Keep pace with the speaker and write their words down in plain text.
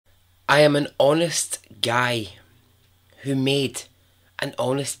I am an honest guy who made an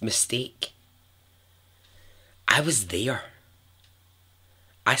honest mistake. I was there.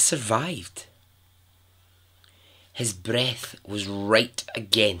 I survived. His breath was right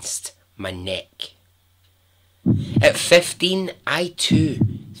against my neck. At 15, I too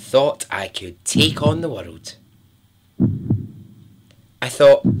thought I could take on the world. I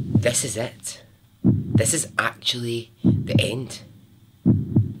thought, this is it. This is actually the end.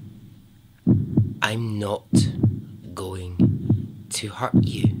 I'm not going to hurt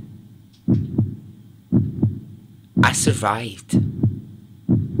you. I survived.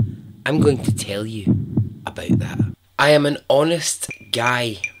 I'm going to tell you about that. I am an honest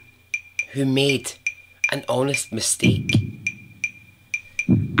guy who made an honest mistake.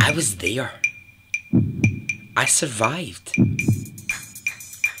 I was there. I survived.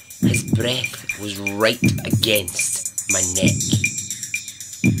 His breath was right against my neck.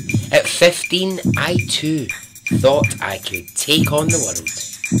 At 15, I too thought I could take on the world.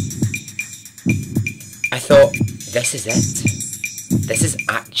 I thought, this is it. This is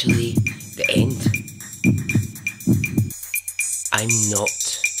actually the end. I'm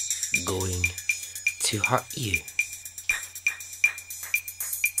not going to hurt you.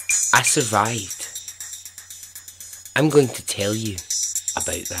 I survived. I'm going to tell you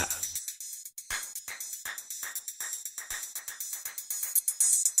about that.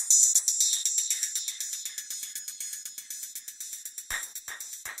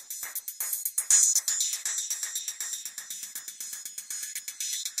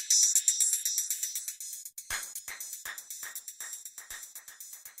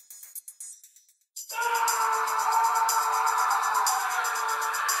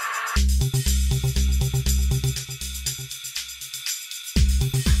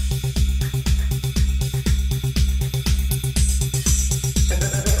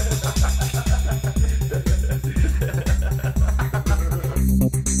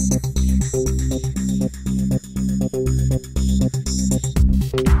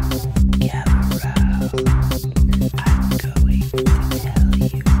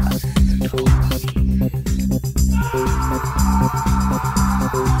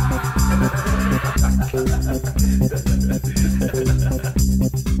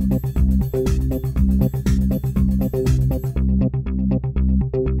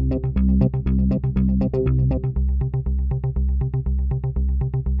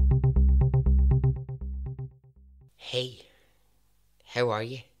 Hey, how are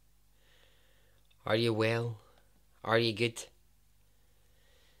you? Are you well? Are you good?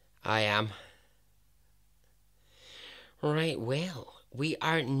 I am. Right, well, we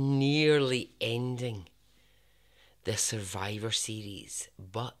are nearly ending the Survivor series,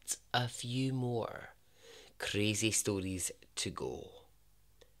 but a few more crazy stories to go.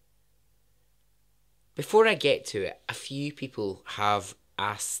 Before I get to it, a few people have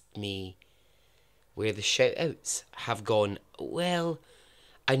asked me where the shout-outs have gone. Well,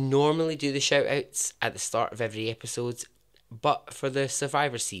 I normally do the shout-outs at the start of every episode, but for the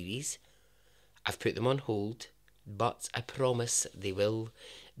Survivor series, I've put them on hold, but I promise they will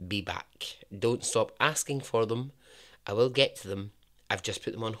be back. Don't stop asking for them. I will get to them. I've just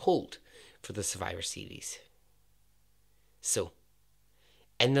put them on hold for the Survivor series. So,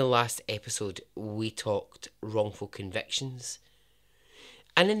 in the last episode, we talked wrongful convictions.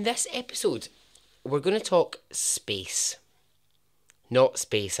 And in this episode, we're going to talk space. Not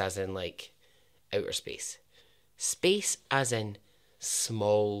space as in like outer space. Space as in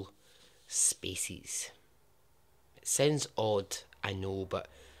small spaces. It sounds odd, I know, but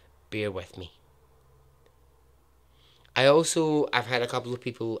bear with me. I've had a couple of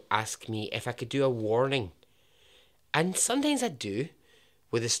people ask me if I could do a warning. And sometimes I do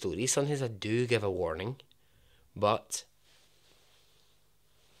with the story. Sometimes I do give a warning. But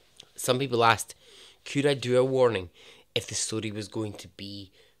some people asked, could I do a warning if the story was going to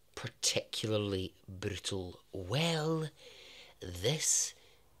be particularly brutal? Well, this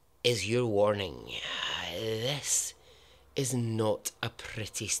is your warning. This is not a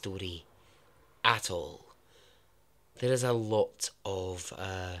pretty story at all. There is a lot of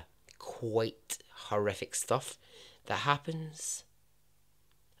quite horrific stuff that happens.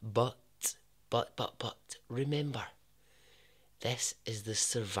 But, remember, this is the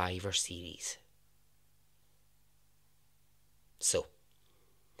Survivor series. So,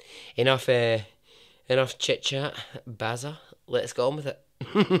 enough chit chat, Baza. Let's go on with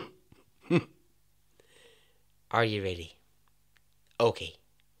it. Are you ready? Okay,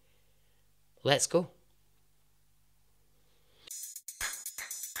 let's go.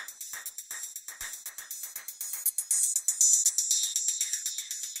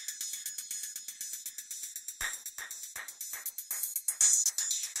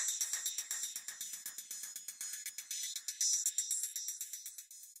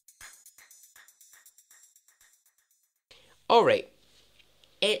 Alright,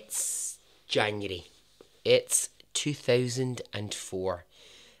 it's January. It's 2004.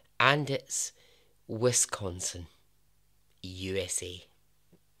 And it's Wisconsin, USA.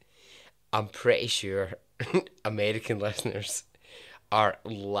 I'm pretty sure American listeners are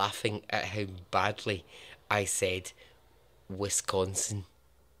laughing at how badly I said Wisconsin.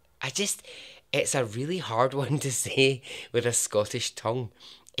 It's a really hard one to say with a Scottish tongue.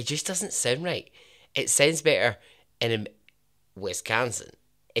 It just doesn't sound right. It sounds better in Wisconsin.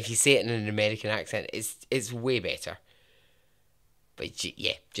 If you say it in an American accent, it's way better. But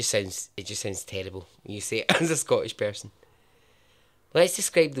yeah, it just sounds terrible when you say it as a Scottish person. Let's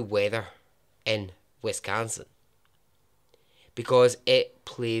describe the weather in Wisconsin, because it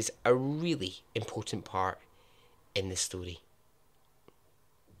plays a really important part in the story.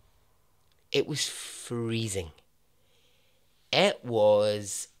 It was freezing. It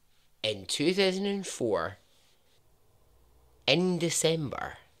was in 2004, in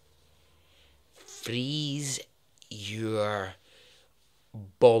December. Freeze your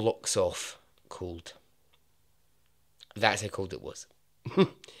bollocks off cold. That's how cold it was.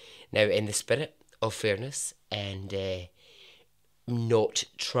 Now, in the spirit of fairness and not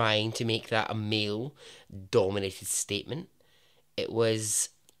trying to make that a male-dominated statement, it was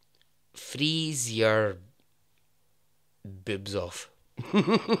freeze your boobs off.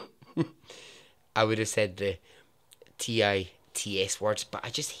 I would have said the TITS word, but I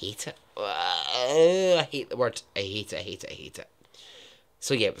just hate it. I hate the word. I hate it.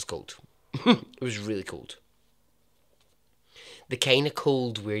 So yeah, it was cold. It was really cold. The kind of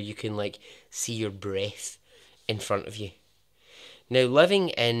cold where you can see your breath in front of you. Now, living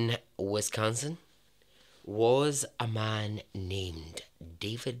in Wisconsin was a man named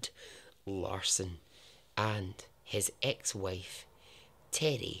David Larson and his ex-wife,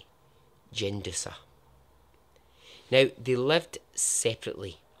 Terry Gendusa. Now, they lived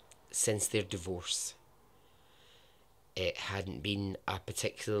separately since their divorce. It hadn't been a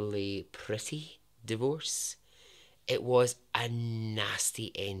particularly pretty divorce. It was a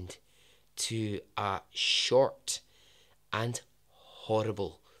nasty end to a short and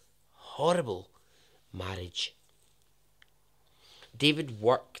horrible marriage. David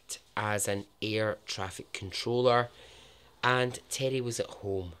worked as an air traffic controller, and Terry was at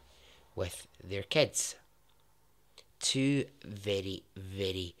home with their kids. Two very,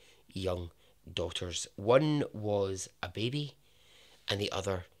 very young daughters. One was a baby and the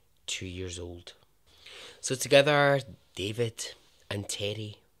other 2 years old. So together, David and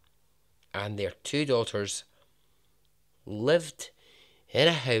Terry and their two daughters lived in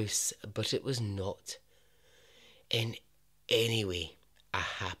a house, but it was not in any way a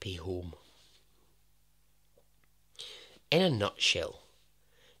happy home. In a nutshell,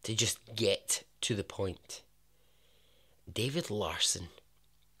 to just get to the point, David Larson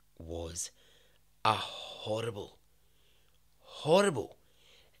was a horrible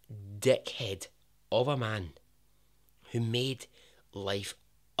dickhead of a man who made life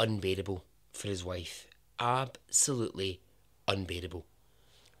unbearable for his wife. Absolutely unbearable.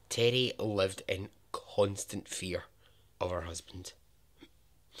 Terry lived in constant fear of her husband.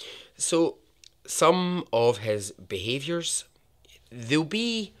 So, some of his behaviours, they'll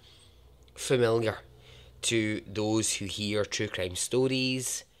be familiar to those who hear true crime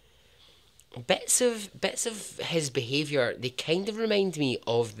stories. Bits of his behaviour, they kind of remind me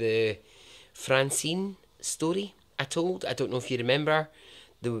of the Francine story I told. I don't know if you remember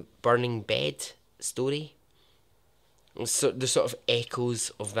the burning bed story. So the sort of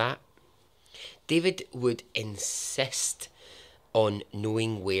echoes of that. David would insist on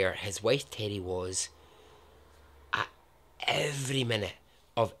knowing where his wife Terry was at every minute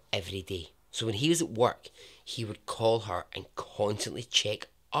of every day. So when he was at work, he would call her and constantly check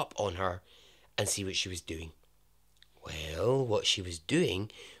up on her and see what she was doing. Well, what she was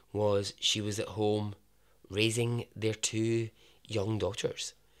doing was she was at home raising their two young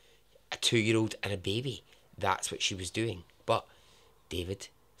daughters, a 2-year-old and a baby. That's what she was doing. But David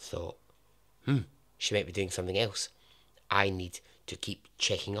thought, she might be doing something else. I need to keep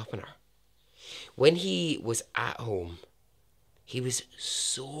checking up on her. When he was at home, he was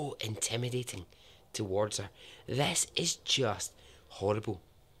so intimidating towards her. This is just horrible.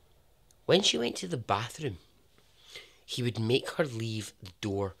 When she went to the bathroom, he would make her leave the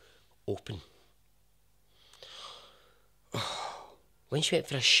door open. When she went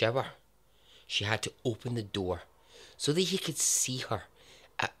for a shower, she had to open the door so that he could see her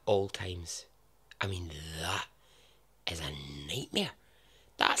at all times. I mean, that is a nightmare.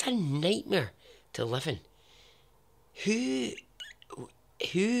 That's a nightmare to live in. Who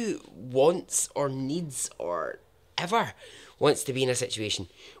wants or needs or ever wants to be in a situation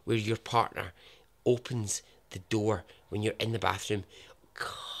where your partner opens the door when you're in the bathroom?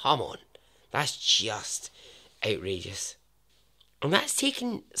 Come on. That's just outrageous. And that's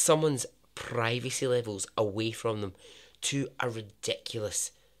taking someone's privacy levels away from them to a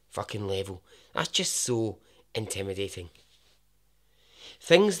ridiculous fucking level. That's just so intimidating.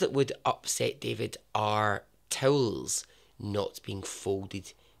 Things that would upset David are towels not being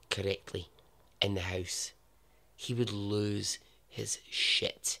folded correctly in the house. He would lose his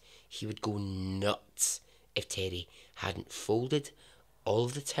shit. He would go nuts if Terry hadn't folded all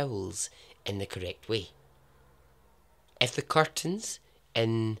of the towels in the correct way. If the curtains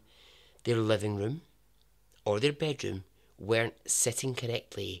in their living room or their bedroom weren't sitting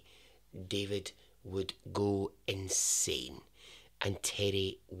correctly, David would go insane and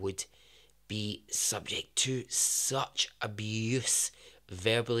Terry would be subject to such abuse,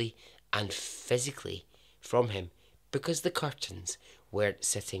 verbally and physically, from him because the curtains weren't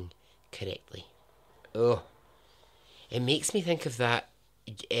sitting correctly. Oh, it makes me think of that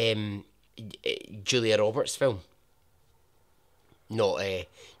Julia Roberts film. Not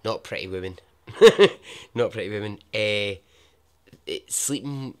Pretty Woman. Not Pretty Woman.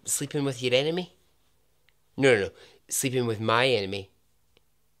 Sleeping with your enemy. No. Sleeping with my enemy.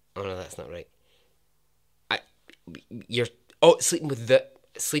 Oh no, that's not right. Sleeping with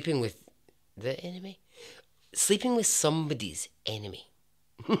the enemy. Sleeping with somebody's enemy.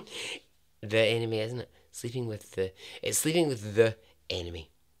 The enemy, isn't it? Sleeping with the enemy.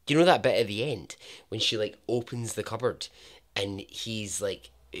 Do you know that bit at the end when she like opens the cupboard and he's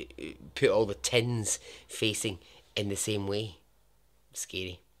like put all the tins facing in the same way?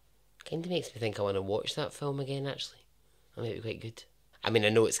 Scary. Kind of makes me think I want to watch that film again. Actually, that might be quite good. I mean, I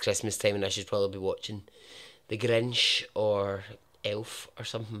know it's Christmas time and I should probably be watching The Grinch or Elf or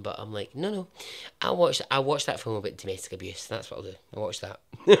something, but I'm like, no. I'll watch that film about domestic abuse. That's what I'll do. I'll watch that.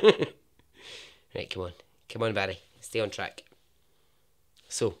 Right, come on, Barry, stay on track.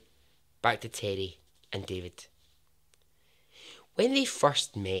 So, back to Terry and David. When they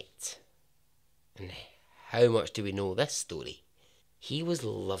first met, and how much do we know this story? He was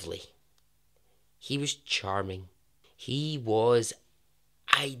lovely. He was charming. He was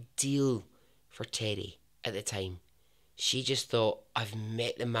ideal for Terry at the time. She just thought, I've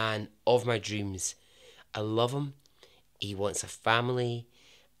met the man of my dreams. I love him. He wants a family.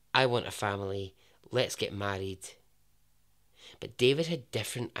 I want a family. Let's get married. But David had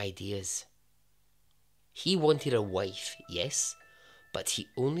different ideas. He wanted a wife, yes, but he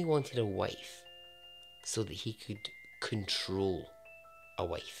only wanted a wife so that he could control a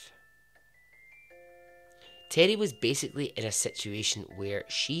wife. Terry was basically in a situation where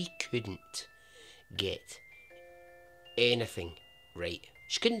she couldn't get anything right.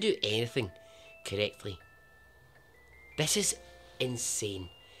 She couldn't do anything correctly. This is insane.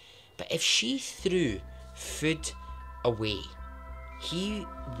 But if she threw food away, he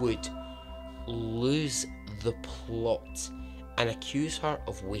would lose the plot and accuse her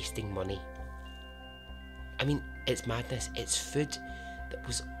of wasting money. I mean, it's madness. It's food that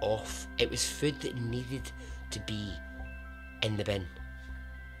was off. It was food that needed to be in the bin.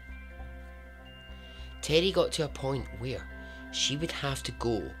 Terry got to a point where she would have to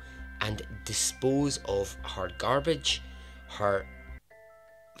go and dispose of her garbage, her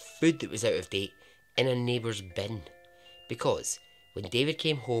food that was out of date, in a neighbour's bin. Because when David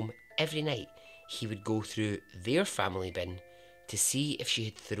came home every night, he would go through their family bin to see if she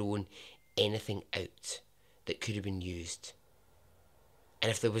had thrown anything out that could have been used. And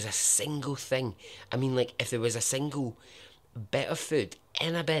if there was a single thing, I mean, like, if there was a single bit of food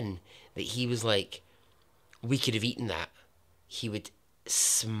in a bin that he was like, we could have eaten that, he would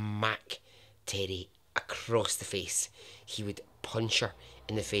smack Terry across the face. He would punch her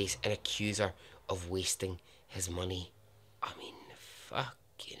in the face and accuse her of wasting his money. I mean,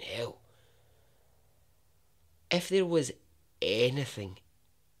 fucking hell. If there was anything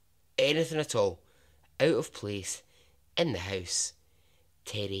at all out of place in the house,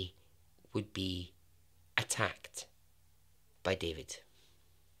 Terry would be attacked by David.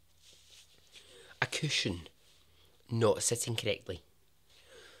 A cushion not sitting correctly.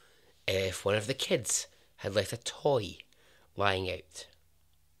 If one of the kids had left a toy lying out,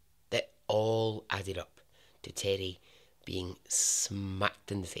 that all added up to Terry being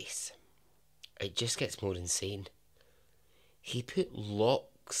smacked in the face. It just gets more insane. He put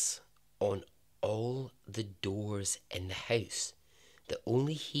locks on all the doors in the house that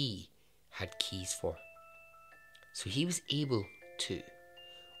only he had keys for. So he was able to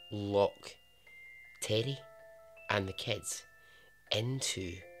lock Terry and the kids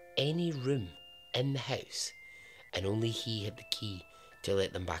into any room in the house and only he had the key to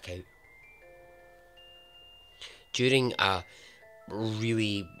let them back out. During a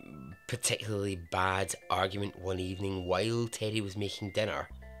really particularly bad argument one evening while Terry was making dinner,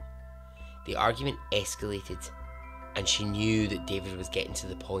 the argument escalated, and she knew that David was getting to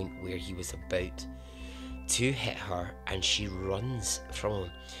the point where he was about to hit her, and she runs from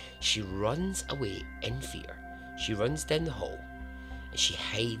him. She runs away in fear. She runs down the hall and she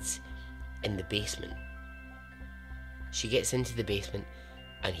hides in the basement. She gets into the basement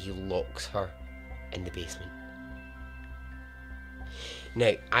and he locks her in the basement.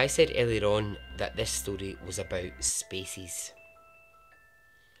 Now, I said earlier on that this story was about spaces.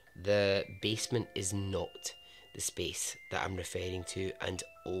 The basement is not the space that I'm referring to, and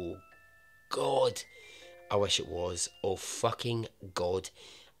oh God, I wish it was. Oh fucking God,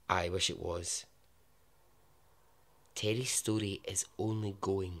 I wish it was. Terry's story is only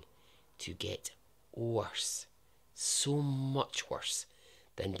going to get worse. So much worse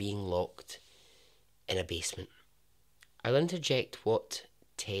than being locked in a basement. I'll interject what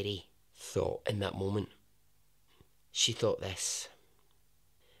Terry thought in that moment. She thought this: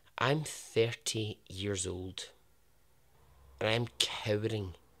 I'm 30 years old and I'm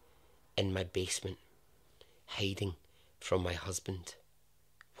cowering in my basement, hiding from my husband.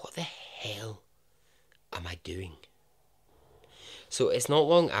 What the hell am I doing? So it's not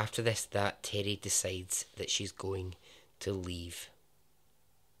long after this that Terry decides that she's going to leave.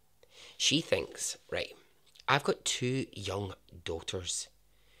 She thinks, right, I've got 2 young daughters,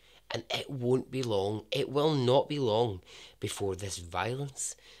 and it won't be long, it will not be long before this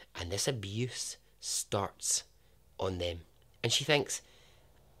violence and this abuse starts on them. And she thinks,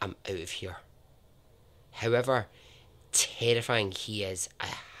 I'm out of here. However terrifying he is, I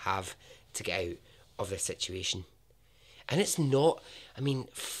have to get out of this situation. And it's not,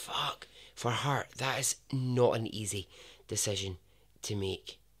 fuck, for her, that is not an easy decision to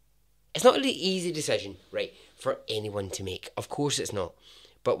make. It's not an easy decision, right, for anyone to make. Of course it's not.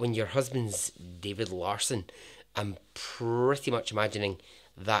 But when your husband's David Larson, I'm pretty much imagining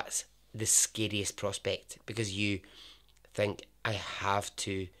that's the scariest prospect, because you think, I have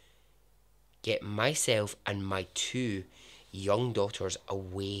to get myself and my 2 young daughters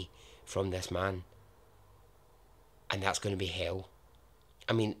away from this man. And that's going to be hell.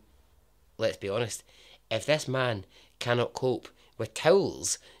 Let's be honest. If this man cannot cope with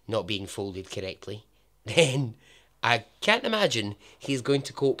towels not being folded correctly, then I can't imagine he's going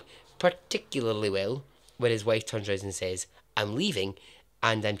to cope particularly well when his wife turns around and says, I'm leaving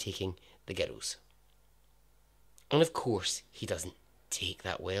and I'm taking the girls. And of course, he doesn't take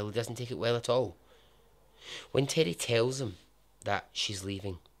that well. He doesn't take it well at all. When Terry tells him that she's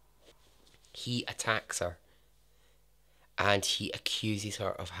leaving, he attacks her and he accuses her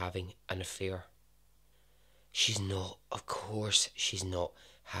of having an affair. She's not, of course she's not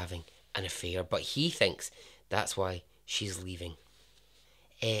having an affair, but he thinks that's why she's leaving.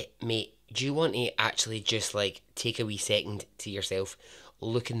 Mate, do you want to actually just take a wee second to yourself,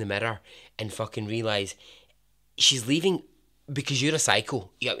 look in the mirror and fucking realise she's leaving because you're a psycho.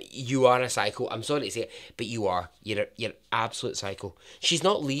 You are a psycho. I'm sorry to say it, but you are. You're absolute psycho. She's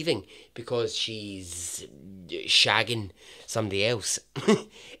not leaving because she's shagging somebody else.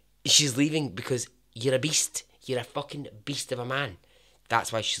 She's leaving because you're a beast. You're a fucking beast of a man.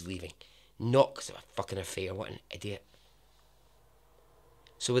 That's why she's leaving. Not because of a fucking affair. What an idiot.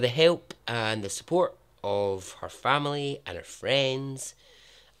 So with the help and the support of her family and her friends,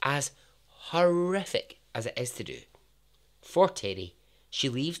 as horrific as it is to do, for Terry, she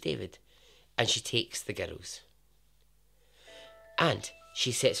leaves David and she takes the girls. And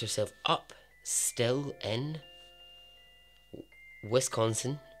she sets herself up, still in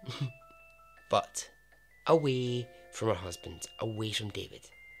Wisconsin, but away from her husband, away from David.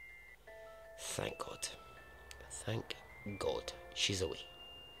 Thank God. Thank God she's away.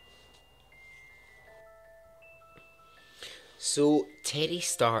 So Terry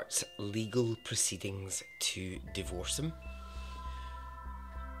starts legal proceedings to divorce him.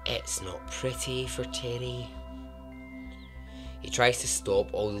 It's not pretty for Terry. He tries to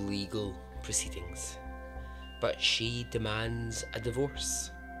stop all the legal proceedings, but she demands a divorce.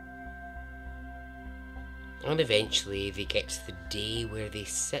 And eventually they get to the day where they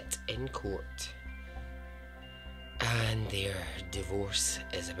sit in court and their divorce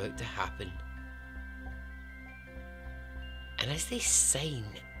is about to happen. And as they sign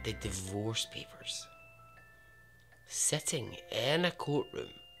the divorce papers, sitting in a courtroom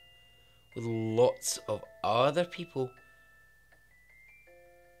with lots of other people,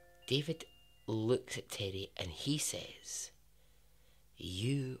 David looks at Terry and he says,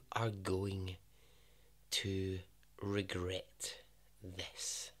 "You are going to regret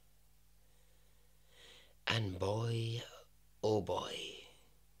this. And boy, oh boy,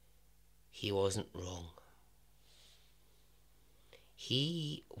 he wasn't wrong.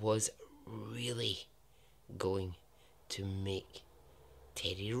 He was really going to make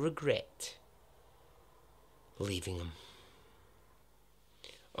Teddy regret leaving him.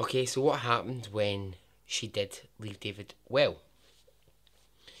 Okay, so what happened when she did leave David? Well,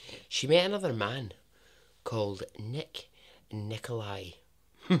 she met another man called Nick Nikolai.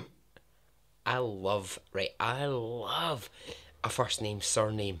 I love a first name,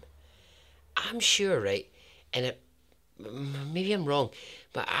 surname. I'm sure, right, maybe I'm wrong,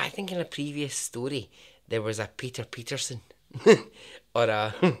 but I think in a previous story there was a Peter Peterson or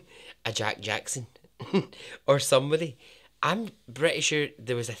a Jack Jackson or somebody. I'm pretty sure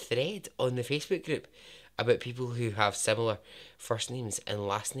there was a thread on the Facebook group about people who have similar first names and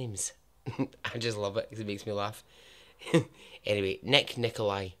last names. I just love it because it makes me laugh. Anyway, Nick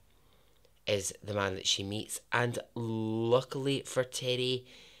Nikolai is the man that she meets, and luckily for Teddy,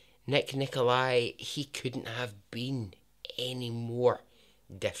 Nick Nikolai, he couldn't have been any more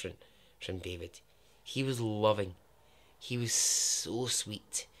different from David. He was loving. He was so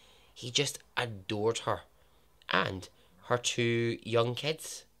sweet. He just adored her and her two young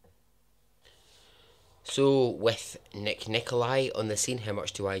kids. So with Nick Nikolai on the scene, how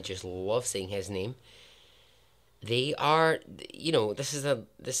much do I just love saying his name? They are, this is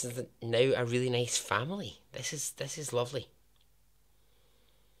now a really nice family. This is lovely.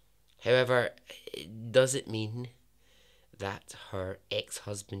 However, does it mean that her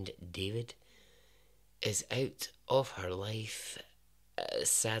ex-husband David is out of her life?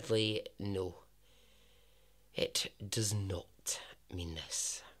 Sadly, no. It does not mean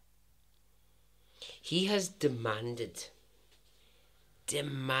this. He has demanded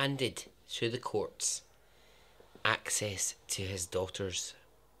through the courts access to his daughters.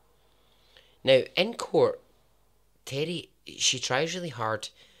 Now, in court, Teddy, she tries really hard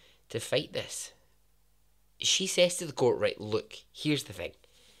to fight this. She says to the court, right, look, here's the thing.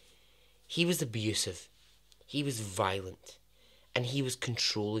 He was abusive, he was violent, and he was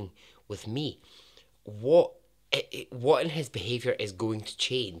controlling with me. What in his behaviour is going to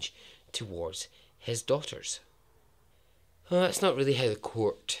change towards his daughters? Well, that's not really how the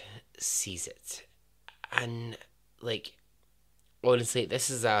court sees it. And, honestly, this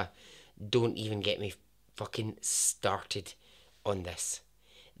is don't even get me fucking started on this.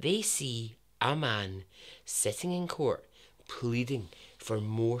 They see a man sitting in court pleading for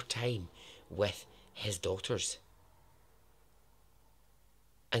more time with his daughters.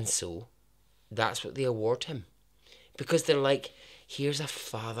 And so, that's what they award him. Because they're like, here's a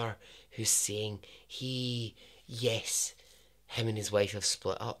father who's saying him and his wife have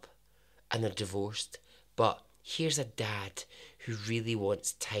split up and they're divorced. But here's a dad who really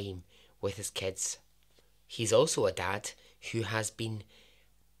wants time with his kids. He's also a dad who has been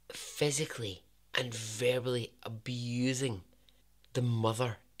physically and verbally abusing the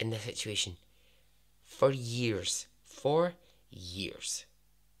mother in this situation for years.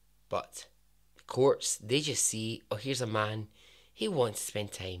 But the courts, they just see, here's a man, he wants to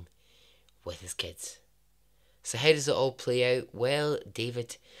spend time with his kids. So how does it all play out? Well,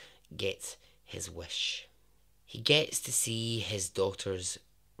 David gets his wish. He gets to see his daughters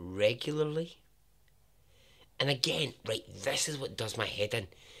regularly. And again, right, this is what does my head in.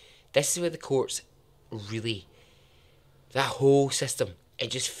 This is where the courts really, that whole system,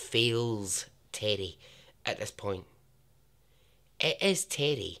 it just fails Teddy at this point. It is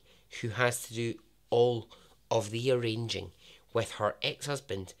Teddy who has to do all of the arranging with her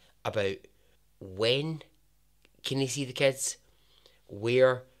ex-husband about when can he see the kids,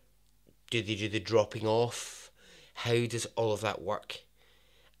 where do they do the dropping off, how does all of that work?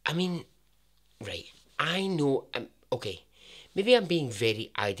 I mean, right, I know, okay, maybe I'm being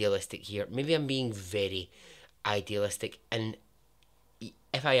very idealistic here, and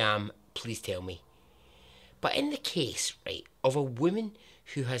if I am, please tell me. But in the case, right, of a woman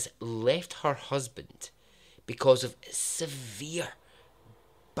who has left her husband because of severe,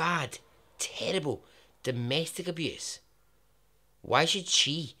 bad, terrible domestic abuse, why should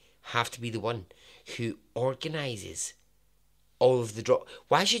she have to be the one who organises all of the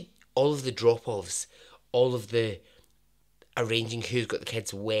why should all of the drop-offs, all of the arranging who's got the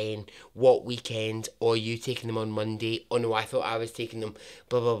kids when, what weekend, or you taking them on Monday, oh no, I thought I was taking them,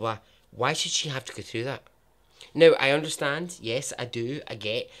 blah blah blah, why should she have to go through that? Now, I understand, yes, I do, I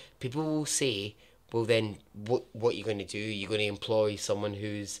get, people will say, well then, what are you going to do? You're going to employ someone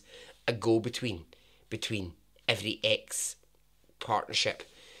who's a go-between, between every ex partnership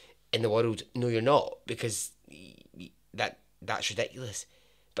in the world. No, you're not, because that's ridiculous.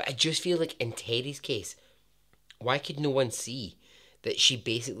 But I just feel like in Terry's case, why could no one see that she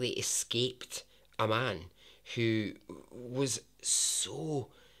basically escaped a man who was so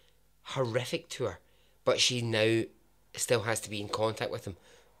horrific to her, but she now still has to be in contact with him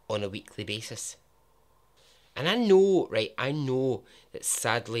on a weekly basis? And I know, right, I know that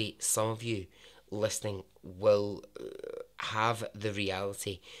sadly some of you listening will have the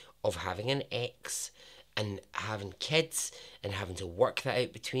reality of having an ex and having kids and having to work that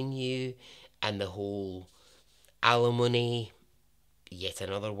out between you, and the whole alimony, yet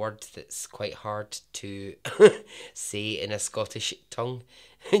another word that's quite hard to say in a Scottish tongue.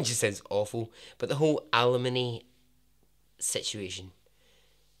 It just sounds awful. But the whole alimony situation,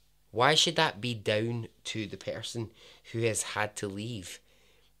 why should that be down to the person who has had to leave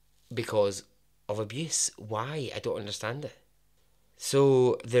because of abuse? Why? I don't understand it.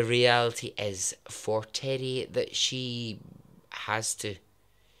 So the reality is for Terry that she has to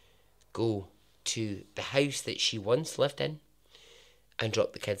go to the house that she once lived in and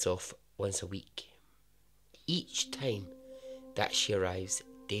drop the kids off once a week. Each time that she arrives,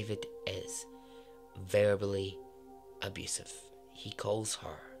 David is verbally abusive. He calls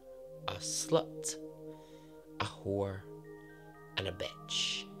her a slut, a whore, and a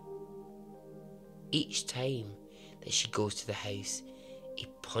bitch. Each time that she goes to the house, he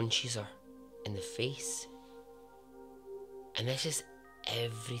punches her in the face. And this is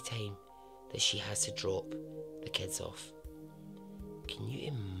every time that she has to drop the kids off. Can you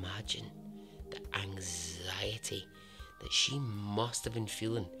imagine the anxiety that she must have been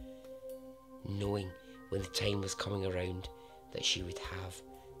feeling, knowing when the time was coming around that she would have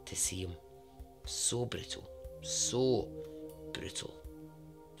to see him? So brutal. So brutal.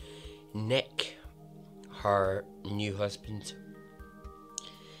 Nick, her new husband,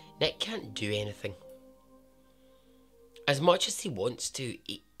 Nick can't do anything. As much as he wants to,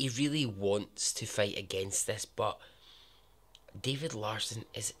 he really wants to fight against this, but David Larson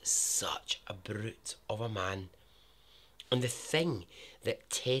is such a brute of a man. And the thing that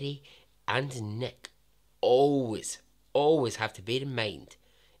Terry and Nick always have to bear in mind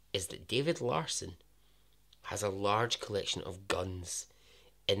is that David Larson has a large collection of guns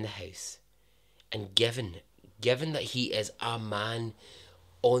in the house. And given that he is a man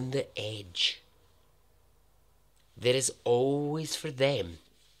on the edge, there is always for them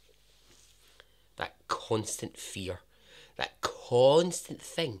that constant fear, that constant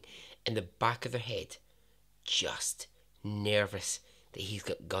thing in the back of their head, just nervous that he's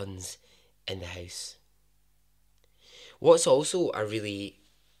got guns in the house. What's also a really,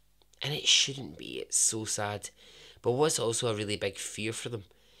 and it shouldn't be, it's so sad, but what's also a really big fear for them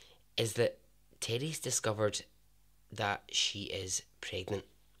is that Terry's discovered that she is pregnant.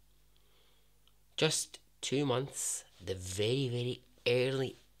 Just 2 months, the very,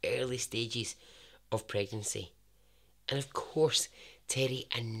 very early stages of pregnancy. And of course, Terry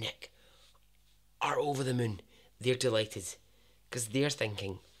and Nick are over the moon. They're delighted because they're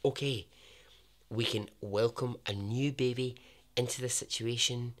thinking, okay, we can welcome a new baby into the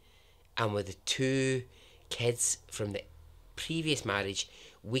situation, and with the 2 kids from the previous marriage,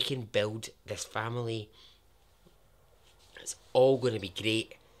 we can build this family. It's all going to be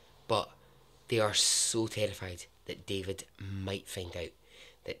great, but they are so terrified that David might find out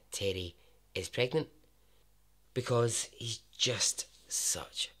that Terry is pregnant, because he's just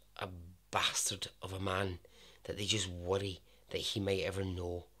such a bastard of a man that they just worry that he might ever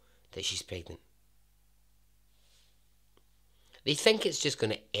know that she's pregnant. They think it's just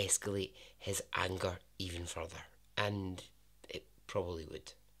going to escalate his anger even further, and it probably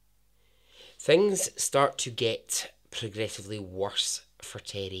would. Things start to get progressively worse for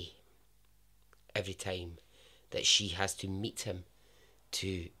Terry every time that she has to meet him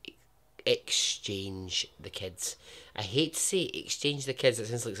to exchange the kids. I hate to say exchange the kids, it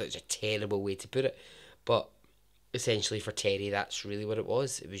sounds like such a terrible way to put it, but essentially for Terry that's really what it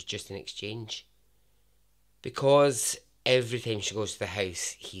was. It was just an exchange. Because every time she goes to the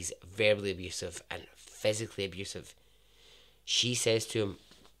house he's verbally abusive and physically abusive, she says to him,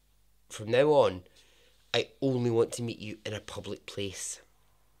 from now on I only want to meet you in a public place.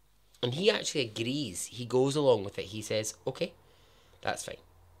 And he actually agrees. He goes along with it. He says, okay, that's fine.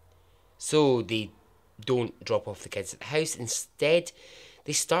 So they don't drop off the kids at the house. Instead,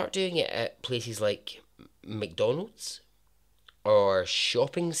 they start doing it at places like McDonald's or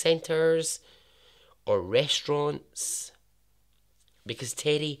shopping centres or restaurants, because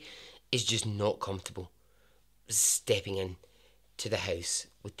Terry is just not comfortable stepping in to the house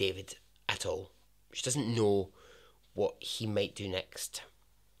with David at all. She doesn't know what he might do next.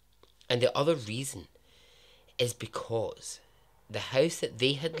 And the other reason is because the house that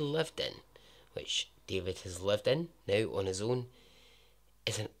they had lived in, which David has lived in now on his own,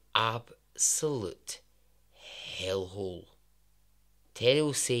 is an absolute hellhole. Terry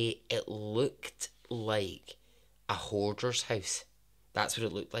will say it looked like a hoarder's house. That's what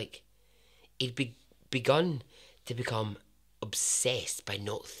it looked like. He'd begun to become obsessed by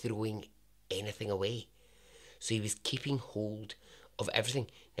not throwing anything away. So he was keeping hold of everything.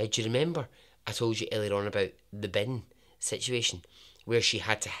 Now, do you remember I told you earlier on about the bin situation where she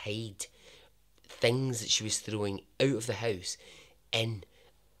had to hide things that she was throwing out of the house in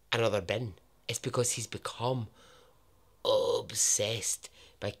another bin? It's because he's become obsessed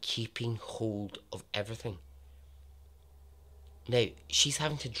by keeping hold of everything. Now, she's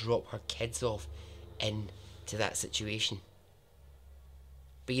having to drop her kids off into that situation.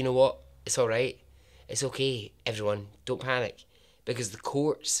 But you know what? It's alright. It's okay, everyone. Don't panic. Because the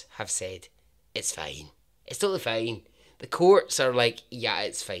courts have said it's fine. It's totally fine. The courts are like, yeah,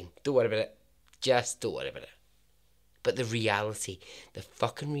 it's fine. Don't worry about it. Just don't worry about it. But the reality, the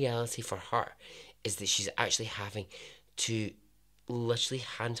fucking reality for her, is that she's actually having to literally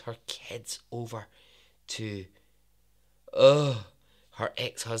hand her kids over to her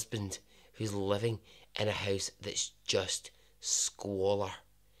ex-husband, who's living in a house that's just squalor.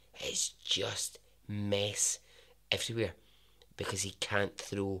 It's just mess everywhere because he can't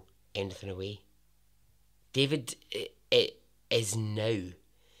throw anything away. David is now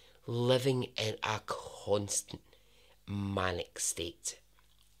living in a constant manic state.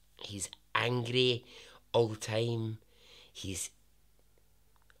 He's angry all the time. He's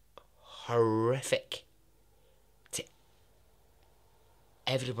horrific to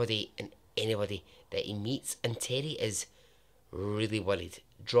everybody and anybody that he meets, and Terry is really worried.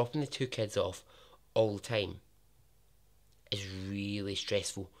 Dropping the two kids off all the time is really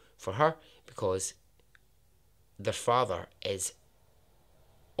stressful for her because their father is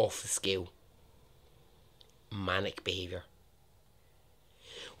off the scale manic behaviour.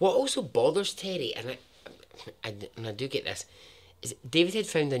 What also bothers Terry, and I do get this, is David had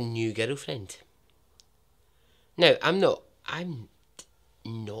found a new girlfriend. Now, I'm not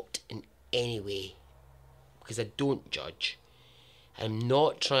in any way, because I don't judge. I'm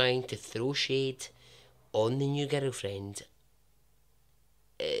not trying to throw shade on the new girlfriend.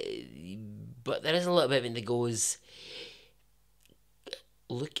 But there is a little bit when it goes,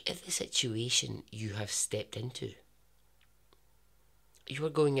 look at the situation you have stepped into. You are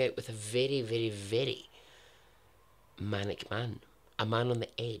going out with a very, very, very manic man. A man on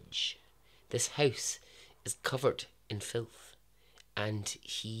the edge. This house is covered in filth. And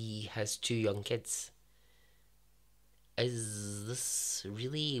he has 2 young kids. Is this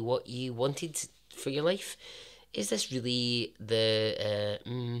really what you wanted for your life? Is this really the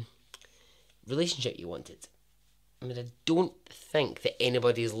relationship you wanted? I mean, I don't think that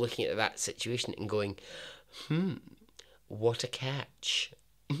anybody is looking at that situation and going, what a catch.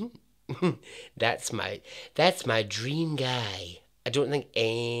 That's my dream guy. I don't think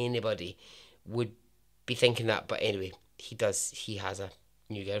anybody would be thinking that, but anyway, he has a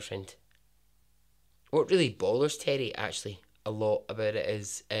new girlfriend. What really bothers Terry, actually, a lot about it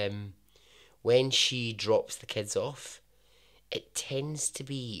is when she drops the kids off, it tends to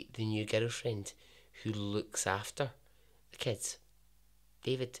be the new girlfriend who looks after the kids.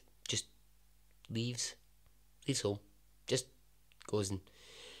 David just leaves home, just goes and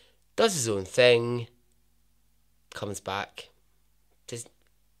does his own thing, comes back.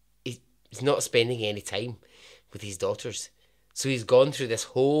 He's not spending any time with his daughters. So he's gone through this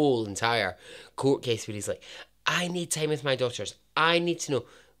whole entire court case where he's like, I need time with my daughters. I need to know.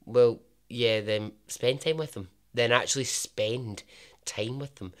 Well, yeah, then spend time with them. Then actually spend time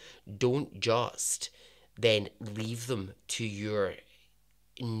with them. Don't just then leave them to your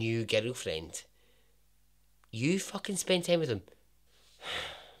new girlfriend. You fucking spend time with them.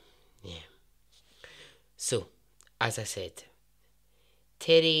 Yeah. So, as I said,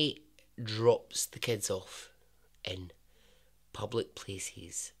 Terry drops the kids off in public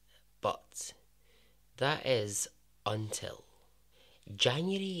places, but that is until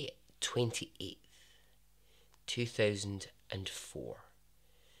January 28th, 2004,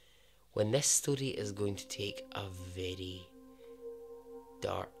 when this story is going to take a very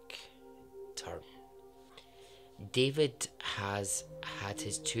dark turn. David has had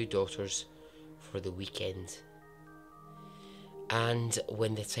his 2 daughters for the weekend, and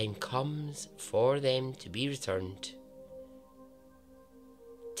when the time comes for them to be returned,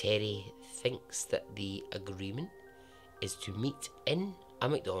 Terry thinks that the agreement is to meet in a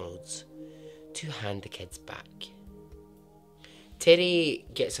McDonald's to hand the kids back. Terry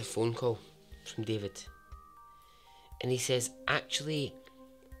gets a phone call from David, And he says, actually,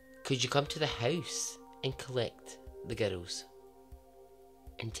 could you come to the house and collect the girls?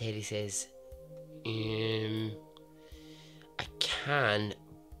 And Terry says, I can,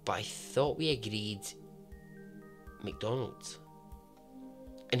 but I thought we agreed McDonald's.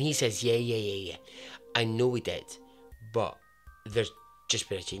 And he says, yeah. I know we did, but there's just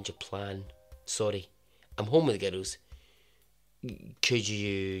been a change of plan. Sorry, I'm home with the girls. Could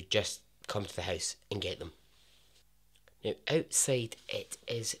you just come to the house and get them? Now, outside it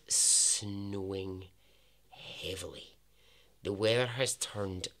is snowing heavily. The weather has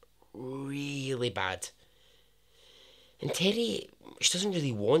turned really bad. And Terry, she doesn't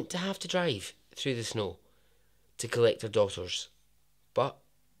really want to have to drive through the snow to collect her daughters. But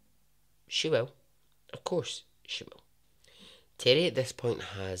she will. Of course she will. Terry at this point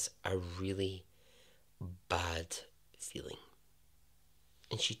has a really bad feeling.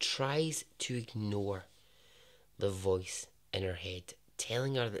 And she tries to ignore the voice in her head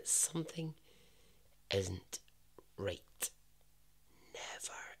telling her that something isn't right.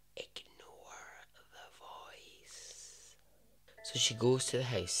 Never ignore the voice. So she goes to the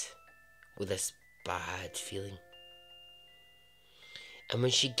house with this bad feeling. And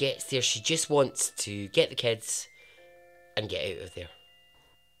when she gets there, she just wants to get the kids and get out of there.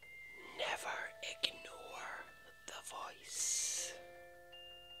 Never ignore the voice.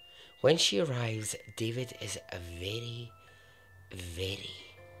 When she arrives, David is a very, very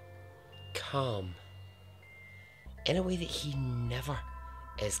calm. In a way that he never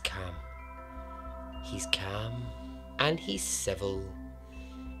is calm. He's calm and he's civil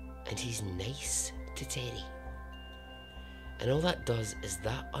and he's nice to Terry. And all that does is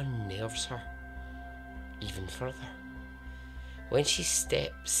that unnerves her even further. When she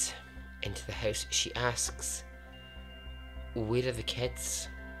steps into the house, she asks, where are the kids?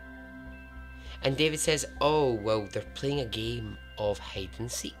 And David says, oh, well, they're playing a game of hide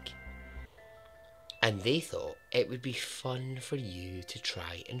and seek. And they thought it would be fun for you to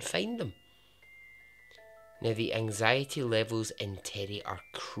try and find them. Now, the anxiety levels in Terry are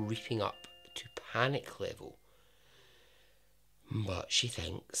creeping up to panic level. But she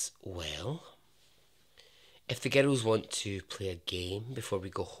thinks, well, if the girls want to play a game before we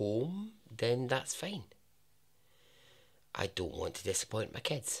go home, then that's fine. I don't want to disappoint my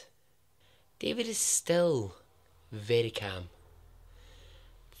kids. David is still very calm,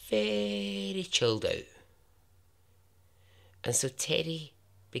 very chilled out. And so Terry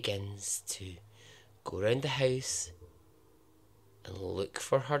begins to go around the house and look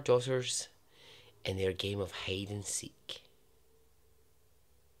for her daughters in their game of hide and seek.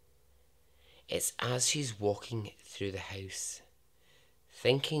 It's as she's walking through the house,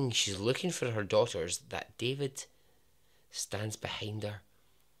 thinking she's looking for her daughters, that David stands behind her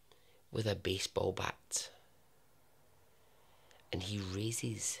with a baseball bat. And he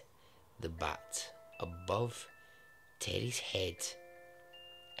raises the bat above Terry's head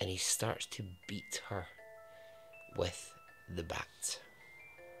and he starts to beat her with the bat.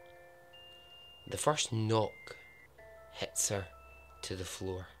 The first knock hits her to the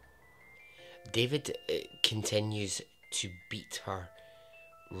floor. David continues to beat her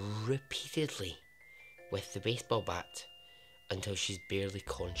repeatedly with the baseball bat until she's barely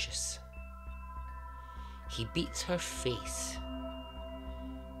conscious. He beats her face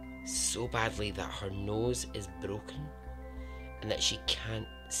so badly that her nose is broken and that she can't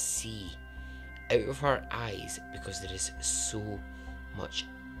see out of her eyes because there is so much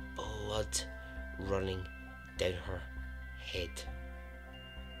blood running down her head.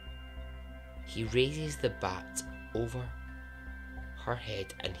 He raises the bat over her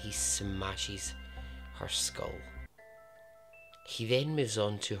head and he smashes her skull. He then moves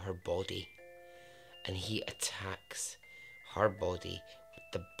on to her body and he attacks her body with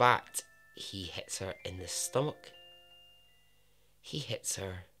the bat. He hits her in the stomach. He hits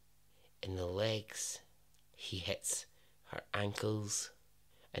her in the legs. He hits her ankles.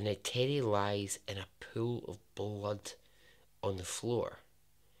 And now Terry lies in a pool of blood on the floor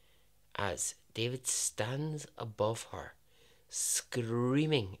as David stands above her,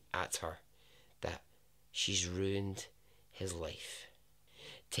 screaming at her that she's ruined his life.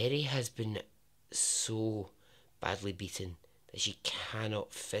 Terry has been so badly beaten that she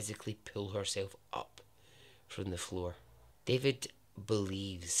cannot physically pull herself up from the floor. David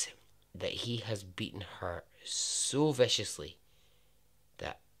believes that he has beaten her so viciously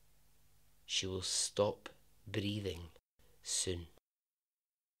that she will stop breathing soon.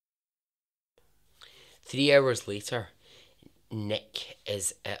 3 hours later, Nick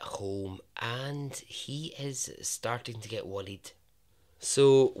is at home and he is starting to get worried.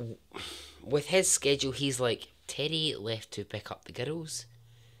 So with his schedule, he's like, Terry left to pick up the girls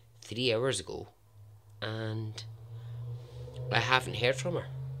 3 hours ago, and I haven't heard from her.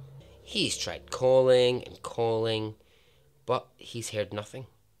 He's tried calling and calling, but he's heard nothing.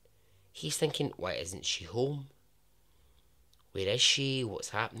 He's thinking, why isn't she home? Where is she? What's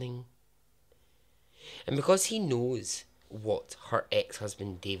happening? And because he knows what her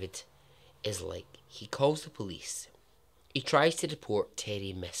ex-husband David is like, he calls the police. He tries to report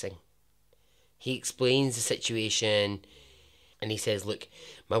Terry missing. He explains the situation and he says, look,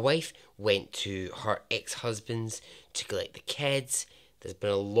 my wife went to her ex-husband's to collect the kids. There's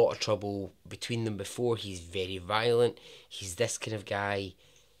been a lot of trouble between them before. He's very violent. He's this kind of guy.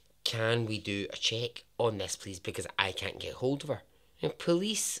 Can we do a check on this, please? Because I can't get hold of her. Now,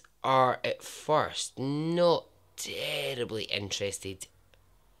 police are at first not terribly interested.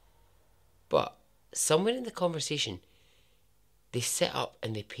 But somewhere in the conversation, they sit up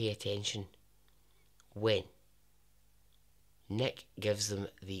and they pay attention when Nick gives them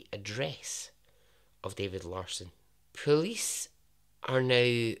the address of David Larson. Police are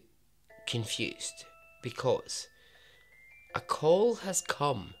now confused because a call has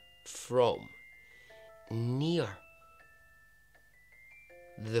come from near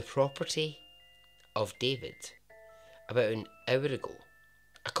the property of David about an hour ago.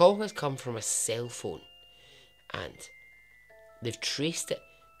 A call has come from a cell phone and they've traced it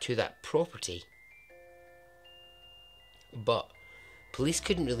to that property, but police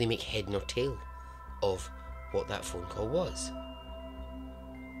couldn't really make head nor tail of what that phone call was.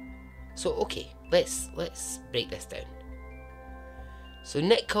 So okay, let's break this down. So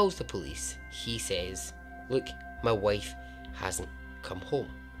Nick calls the police. He says, look, my wife hasn't come home.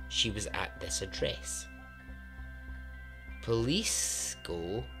 She was at this address. Police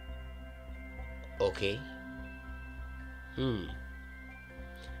go, okay.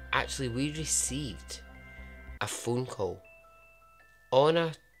 Actually, we received a phone call on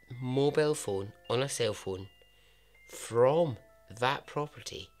a mobile phone, on a cell phone, from that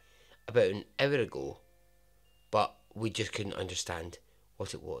property about an hour ago, but we just couldn't understand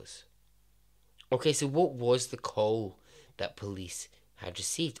what it was. Okay, so what was the call that police had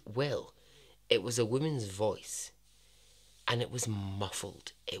received? Well, it was a woman's voice, and it was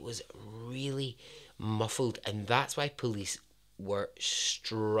muffled. It was really muffled, and that's why police were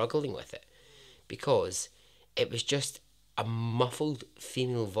struggling with it, because it was just a muffled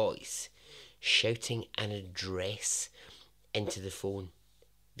female voice shouting an address into the phone.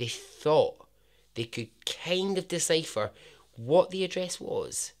 They thought they could kind of decipher what the address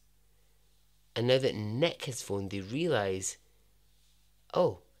was. And now that Nick has phoned, they realise,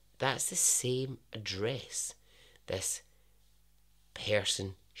 oh, that's the same address this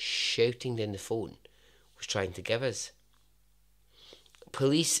person shouting down the phone was trying to give us.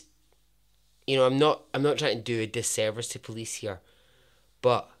 Police, I'm not trying to do a disservice to police here,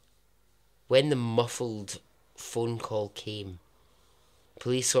 but when the muffled phone call came,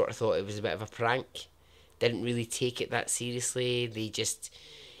 police sort of thought it was a bit of a prank. Didn't really take it that seriously.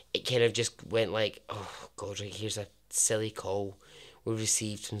 It kind of just went like, oh God, right, here's a silly call we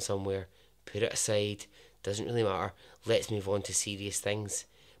received from somewhere. Put it aside. Doesn't really matter. Let's move on to serious things.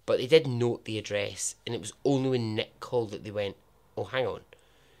 But they did note the address, and it was only when Nick called that they went, oh, hang on.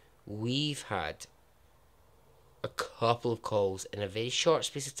 We've had a couple of calls in a very short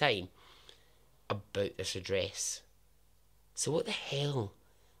space of time about this address. So what the hell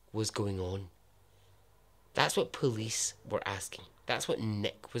was going on? That's what police were asking. That's what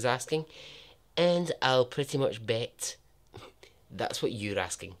Nick was asking. And I'll pretty much bet that's what you're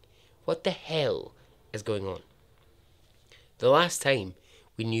asking. What the hell is going on? The last time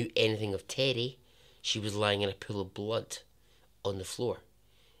we knew anything of Terry, she was lying in a pool of blood on the floor.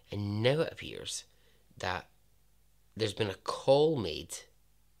 And now it appears that there's been a call made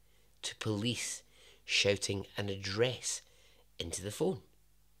to police shouting an address into the phone.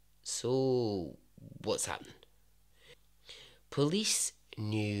 So, what's happening? Police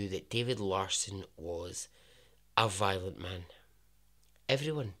knew that David Larson was a violent man.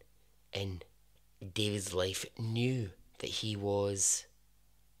 Everyone in David's life knew that he was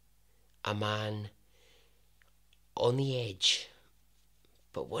a man on the edge.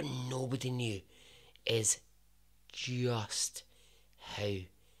 But what nobody knew is just how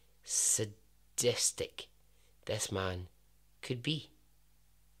sadistic this man could be.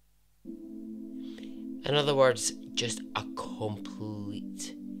 In other words, just a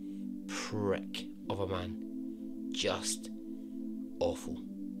complete prick of a man. Just awful.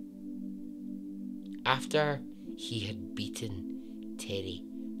 After he had beaten Terry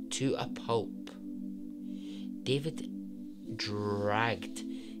to a pulp, David dragged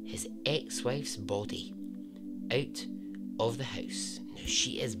his ex-wife's body out of the house. Now,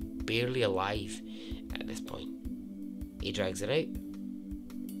 she is barely alive at this point. He drags her out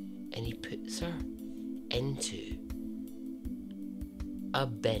and he puts her into a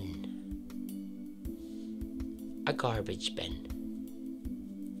bin. A garbage bin.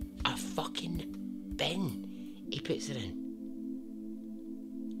 A fucking bin he puts her in.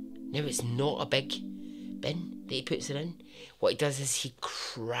 Now, it's not a big bin that he puts her in. What he does is he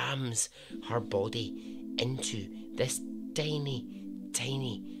crams her body into this tiny,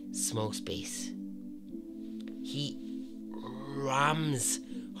 tiny, small space. He rams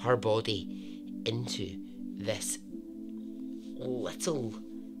her body into this little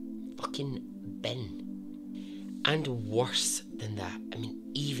fucking bin. And worse than that, I mean,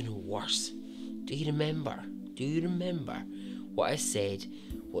 even worse. Do you remember what I said,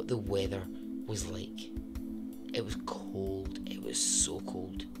 what the weather was like? It was cold. It was so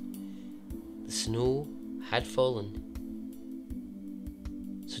cold. The snow had fallen.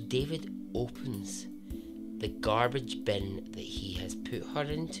 So David opens the garbage bin that he has put her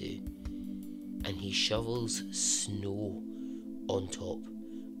into, and he shovels snow on top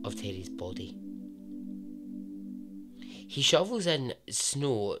of Terry's body. He shovels in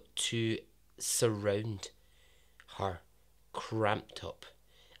snow to surround her cramped up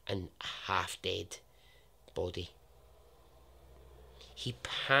and half dead body. He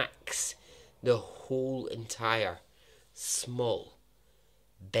packs the whole entire small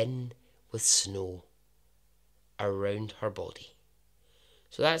bin with snow around her body.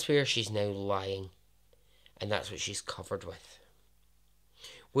 So that's where she's now lying, and that's what she's covered with.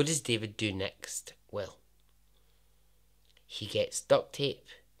 What does David do next? Well, he gets duct tape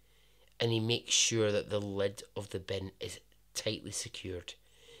and he makes sure that the lid of the bin is tightly secured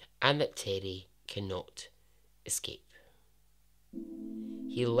and that Terry cannot escape.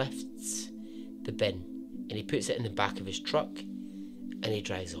 He lifts the bin and he puts it in the back of his truck and he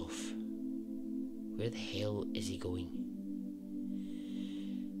drives off. Where the hell is he going?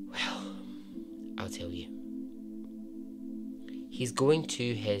 Well, I'll tell you. He's going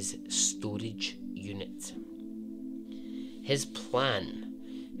to his storage unit. His plan,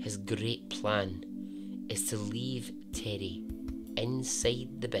 his great plan, is to leave Terry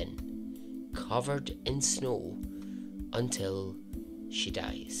inside the bin, covered in snow, until she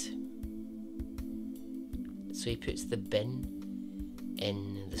dies. So he puts the bin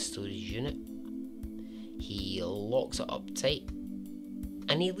in the storage unit, he locks it up tight,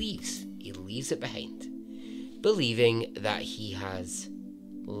 and he leaves. He leaves it behind, believing that he has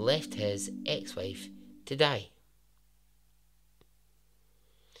left his ex-wife to die.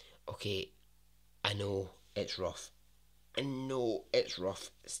 Okay, I know it's rough.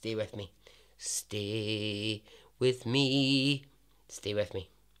 Stay with me. Stay with me. Stay with me.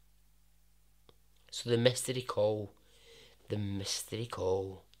 So the mystery call, the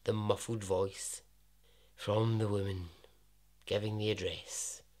muffled voice from the woman giving the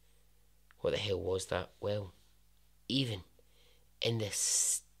address. What the hell was that? Well, even in the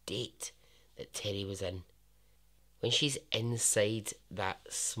state that Terry was in, when she's inside that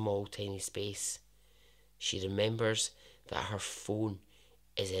small tiny space, she remembers that her phone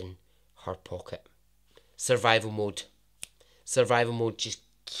is in her pocket. Survival mode just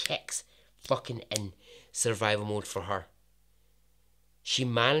kicks fucking in survival mode for her. She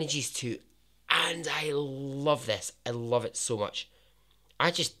manages to, and I love this, I love it so much.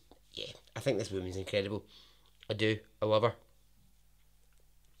 I think this woman's incredible. I do, I love her.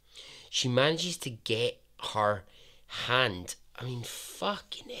 She manages to get her hand, I mean,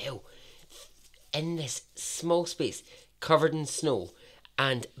 fucking hell, in this small space, covered in snow,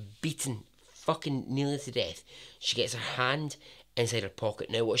 and beaten fucking nearly to death. She gets her hand inside her pocket.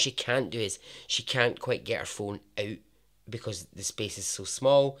 Now, what she can't do is, she can't quite get her phone out, because the space is so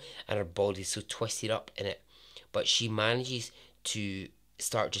small, and her body's so twisted up in it. But she manages to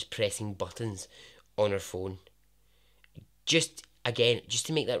start just pressing buttons on her phone. Just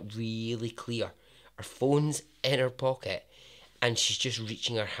to make that really clear, her phone's in her pocket and she's just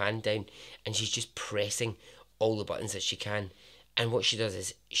reaching her hand down and she's just pressing all the buttons that she can. And what she does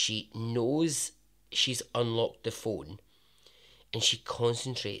is, she knows she's unlocked the phone and she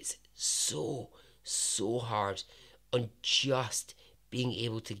concentrates so hard on just being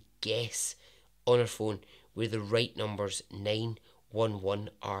able to guess on her phone where the right numbers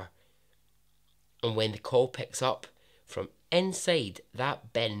 911 are. And when the call picks up from inside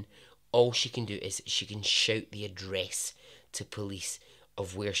that bin, all she can do is she can shout the address to police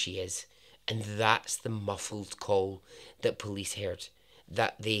of where she is. And that's the muffled call that police heard,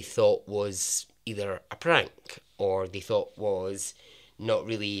 that they thought was either a prank or they thought was not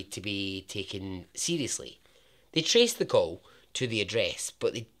really to be taken seriously. They traced the call to the address,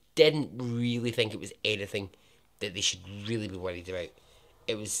 but they didn't really think it was anything that they should really be worried about.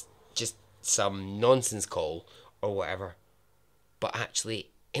 It was just some nonsense call or whatever. But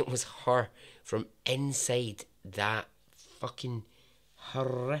actually, it was her from inside that fucking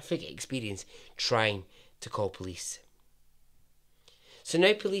horrific experience trying to call police. So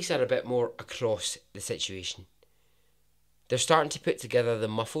now police are a bit more across the situation. They're starting to put together the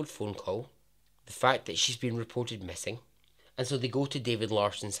muffled phone call, the fact that she's been reported missing, and so they go to David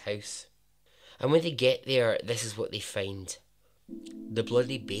Larson's house. And when they get there, this is what they find. The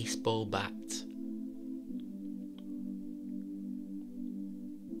bloody baseball bat.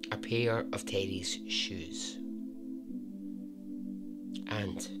 A pair of Terry's shoes.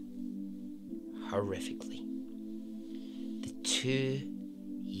 And, horrifically, the two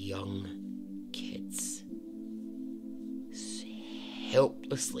young kids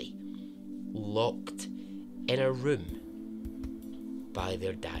helplessly locked in a room by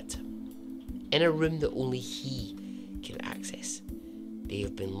their dad. In a room that only he can access. They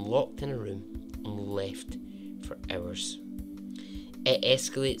have been locked in a room and left for hours. It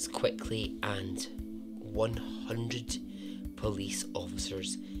escalates quickly and 100 police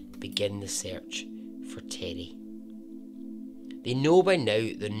officers begin the search for Terry. They know by now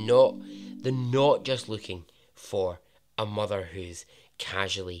they're not just looking for a mother who's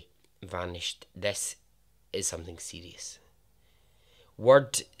casually vanished. This is something serious.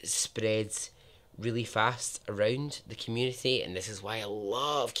 Word spreads really fast around the community, and this is why a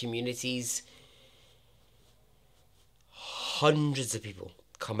lot of communities, hundreds of people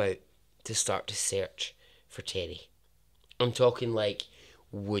come out to start to search for Terry. I'm talking like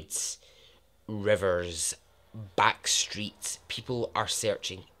woods, rivers, back streets. People are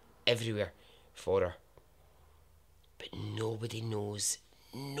searching everywhere for her. But nobody knows,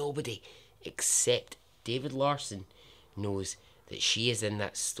 nobody except David Larson knows that she is in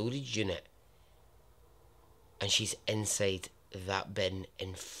that storage unit and she's inside that bin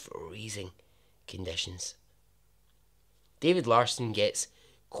in freezing conditions. David Larson gets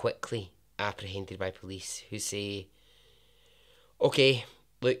quickly apprehended by police who say, okay,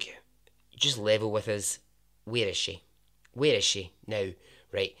 look, just level with us. Where is she? Where is she now?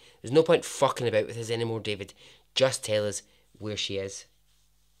 Right, there's no point fucking about with us anymore, David. Just tell us where she is.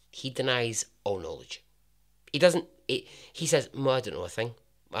 He denies all knowledge. He doesn't. He says, I don't know a thing.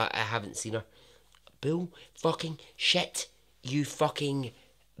 I haven't seen her. Bull fucking shit. You fucking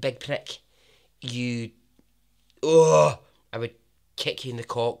big prick. You. Oh, I would kick you in the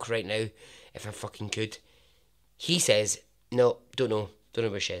cock right now if I fucking could. He says, no, don't know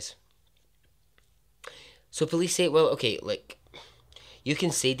where she is. So police say, well, okay, look, you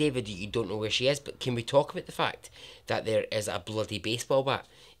can say, David, you don't know where she is, but can we talk about the fact that there is a bloody baseball bat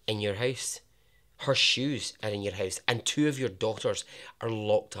in your house? Her shoes are in your house, and two of your daughters are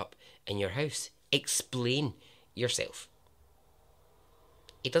locked up in your house. Explain yourself.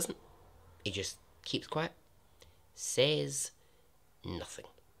 He doesn't. He just keeps quiet. Says nothing.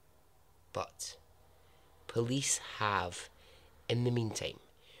 But police have, in the meantime,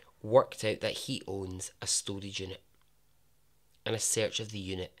 worked out that he owns a storage unit, and a search of the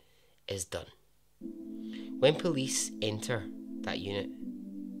unit is done. When police enter that unit,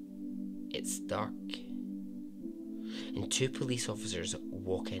 it's dark, and two police officers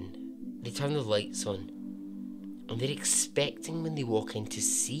walk in. They turn the lights on, and they're expecting when they walk in to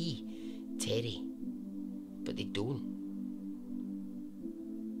see Terry, but they don't.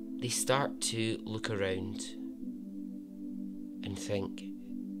 They start to look around and think,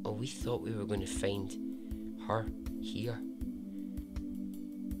 oh, we thought we were going to find her here.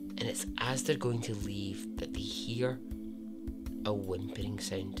 And it's as they're going to leave that they hear a whimpering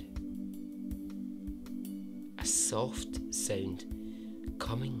sound. A soft sound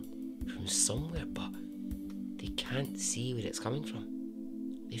coming from somewhere, but they can't see where it's coming from.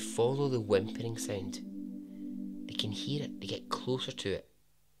 They follow the whimpering sound. They can hear it, they get closer to it,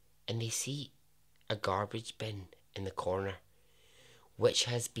 and they see a garbage bin in the corner, which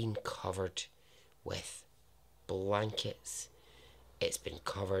has been covered with blankets. It's been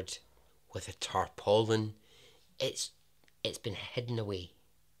covered with a tarpaulin. It's been hidden away.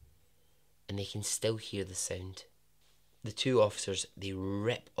 And they can still hear the sound. The two officers, they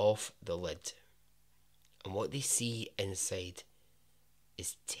rip off the lid. And what they see inside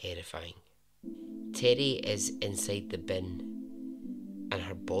is terrifying. Terry is inside the bin, and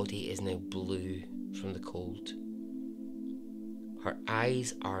her body is now blue from the cold. Her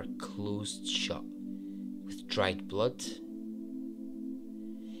eyes are closed shut with dried blood.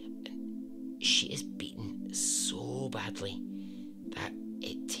 And she is beaten so badly that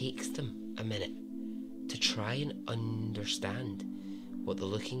it takes them a minute to try and understand what they're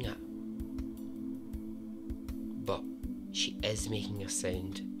looking at. But she is making a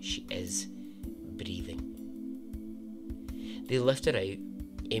sound. She is breathing. They lift her out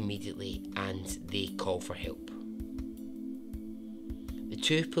immediately and they call for help. The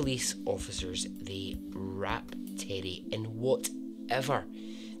two police officers, they wrap Terry in whatever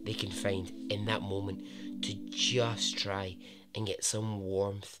they can find in that moment to just try and get some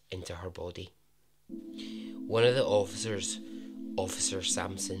warmth into her body. One of the officers, Officer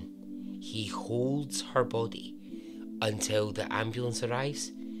Sampson, he holds her body until the ambulance arrives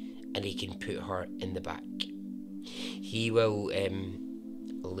and he can put her in the back. He will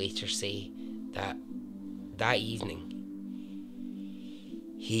later say that evening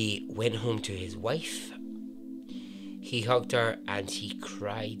he went home to his wife, he hugged her and he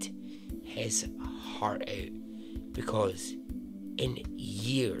cried his heart out because in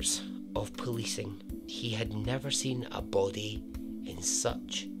years of policing he had never seen a body in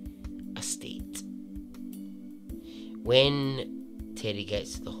such a state. When Terry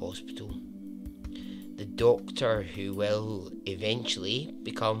gets to the hospital, the doctor, who will eventually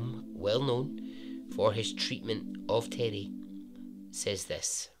become well known for his treatment of Terry, says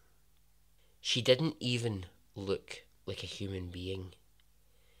this: "She didn't even look like a human being.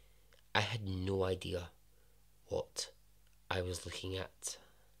 I had no idea what I was looking at."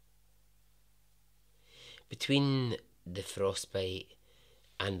 Between the frostbite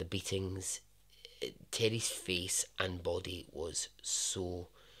and the beatings, Terry's face and body was so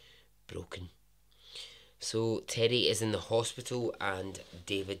broken. So Terry is in the hospital and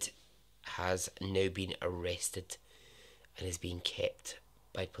David has now been arrested and is being kept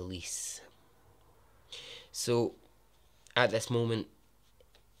by police. So at this moment,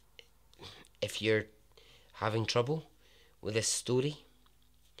 if you're having trouble with this story,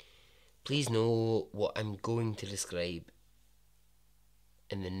 please know what I'm going to describe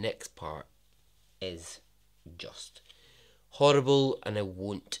in the next part is just horrible, and I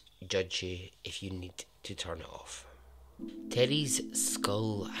won't judge you if you need to turn it off. Terry's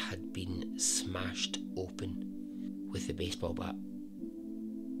skull had been smashed open with a baseball bat.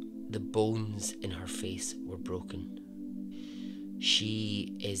 The bones in her face were broken.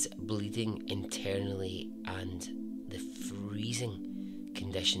 She is bleeding internally and the freezing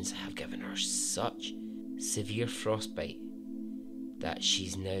conditions have given her such severe frostbite that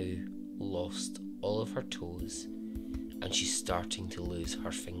she's now lost all of her toes and she's starting to lose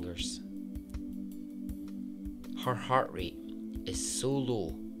her fingers. Her heart rate is so low,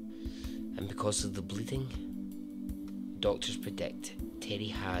 and because of the bleeding, doctors predict Terry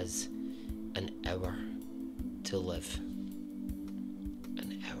has an hour to live.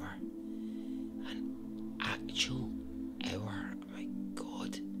 An hour. An actual hour. Oh my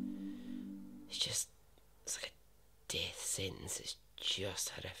God. It's like a death sentence. It's just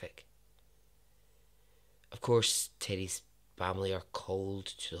horrific. Of course, Terry's family are called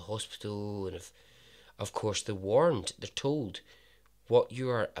to the hospital, and of course they're warned. They're told what you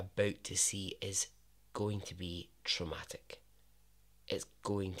are about to see is going to be traumatic. It's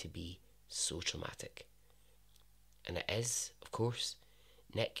going to be so traumatic. And it is, of course.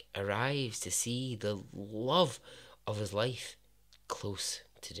 Nick arrives to see the love of his life close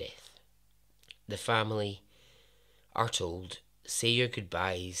to death. The family are told, say your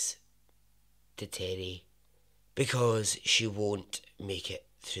goodbyes to Terry because she won't make it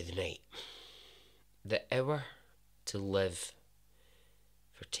through the night. The hour to live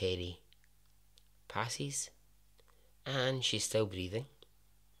for Terry passes and she's still breathing.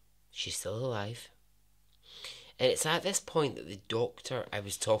 She's still alive. And it's at this point that the doctor I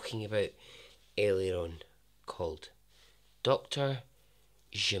was talking about earlier on, called Dr.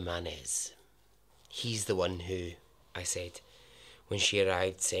 Jimenez. He's the one who, I said, when she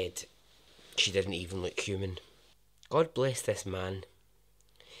arrived, said she didn't even look human. God bless this man.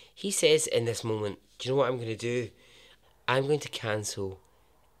 He says in this moment, do you know what I'm going to do? I'm going to cancel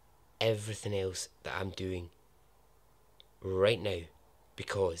everything else that I'm doing right now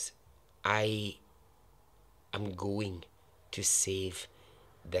because I am going to save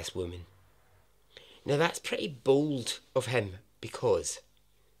this woman. Now that's pretty bold of him because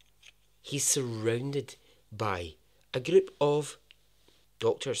he's surrounded by a group of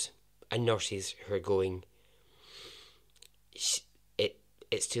doctors and nurses who are going,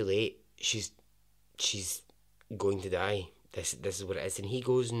 it's too late, she's going to die, this is what it is. And he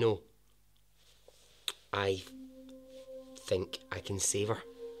goes, no, I think I can save her.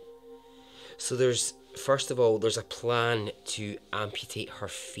 So first of all, there's a plan to amputate her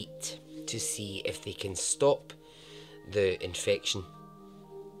feet to see if they can stop the infection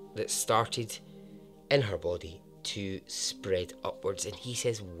that started in her body to spread upwards. And he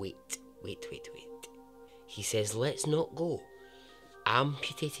says, wait. He says, let's not go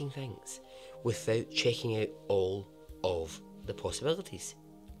amputating things without checking out all of the possibilities.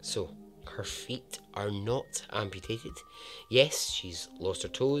 So, her feet are not amputated. Yes, she's lost her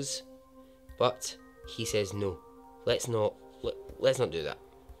toes, but he says, no, let's not do that.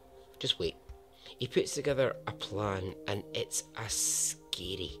 Just wait. He puts together a plan, and it's a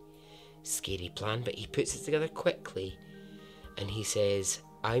scary plan, but he puts it together quickly, and he says,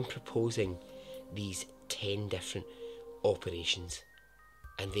 I'm proposing these 10 different operations,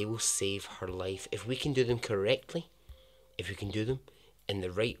 and they will save her life. If we can do them correctly, if we can do them in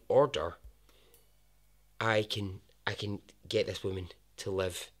the right order, I can get this woman to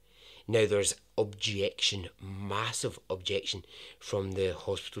live. Now there's objection, massive objection from the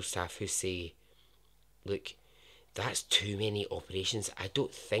hospital staff who say, look, that's too many operations. I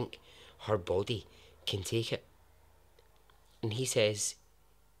don't think her body can take it. And he says,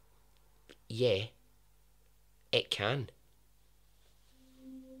 yeah, it can.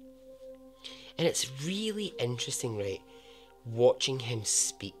 And it's really interesting, right, watching him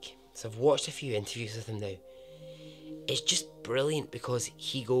speak. So I've watched a few interviews with him now. It's just brilliant because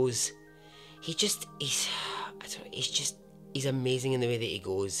he goes, he's amazing in the way that he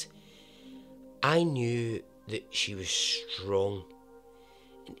goes. I knew that she was strong,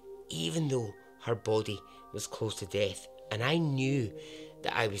 and even though her body was close to death, and I knew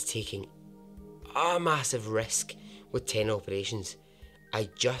that I was taking a massive risk with 10 operations, I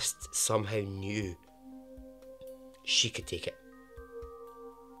just somehow knew she could take it.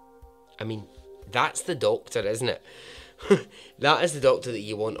 I mean, that's the doctor, isn't it? That is the doctor that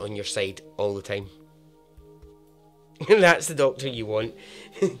you want on your side all the time. That's the doctor you want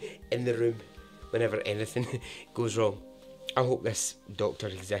in the room whenever anything goes wrong. I hope this doctor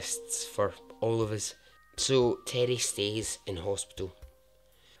exists for all of us. So Terry stays in hospital.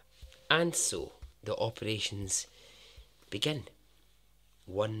 And so the operations begin.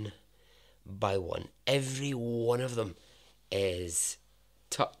 One by one. Every one of them is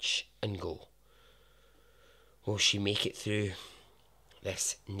touch and go. Will she make it through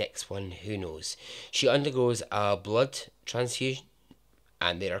this next one? Who knows? She undergoes a blood transfusion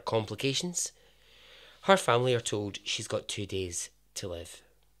and there are complications. Her family are told she's got 2 days to live,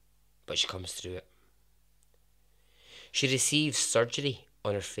 but she comes through it. She receives surgery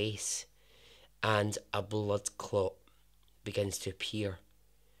on her face and a blood clot begins to appear.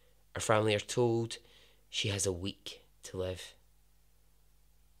 Her family are told she has a week to live.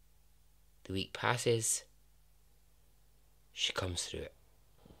 The week passes. She comes through it.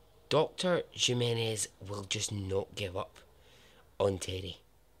 Dr. Jimenez will just not give up on Terry.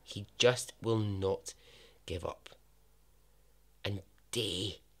 He just will not give up. And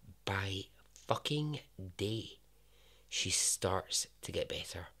day by fucking day, she starts to get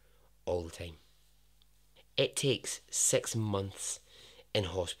better all the time. It takes 6 months in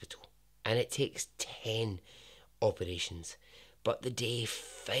hospital and it takes 10 operations. But the day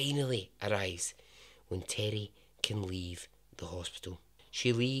finally arrives when Terry can leave the hospital.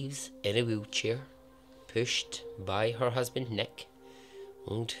 She leaves in a wheelchair, pushed by her husband Nick,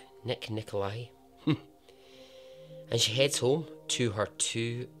 old Nick Nikolai. And she heads home to her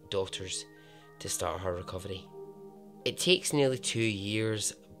 2 daughters to start her recovery. It takes nearly 2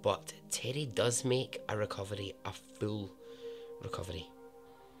 years, but Terry does make a recovery, a full recovery.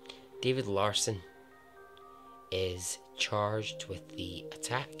 David Larson is charged with the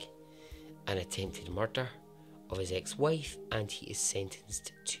attack and attempted murder of his ex-wife, and he is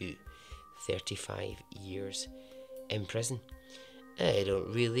sentenced to 35 years in prison. I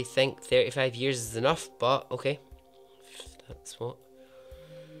don't really think 35 years is enough, but okay.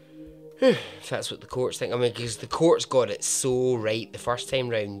 If that's what the courts think. I mean, because the courts got it so right the first time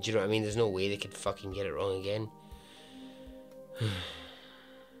round, do you know what I mean? There's no way they could fucking get it wrong again.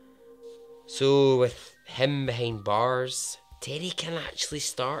 So, with him behind bars, Terry can actually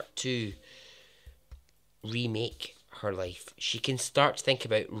start to remake her life. She can start to think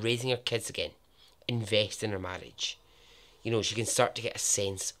about raising her kids again, invest in her marriage. You know, she can start to get a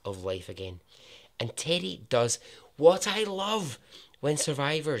sense of life again. And Terry does what I love when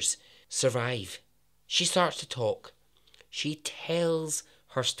survivors survive. She starts to talk. She tells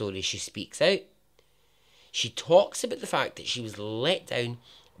her story. She speaks out. She talks about the fact that she was let down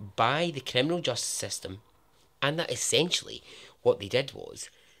by the criminal justice system, and that essentially what they did was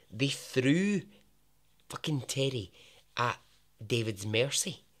they threw fucking Terry at David's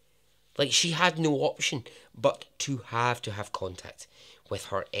mercy. Like, she had no option but to have contact with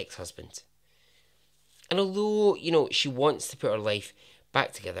her ex-husband. And although, you know, she wants to put her life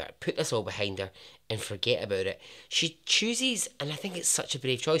back together, put this all behind her, and forget about it. She chooses, and I think it's such a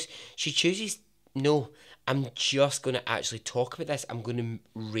brave choice, she chooses, no, I'm just going to actually talk about this. I'm going to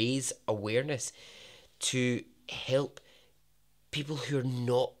raise awareness to help people who are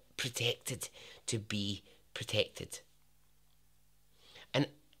not protected to be protected. And,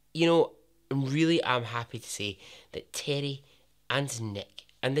 you know, I'm happy to say that Terry and Nick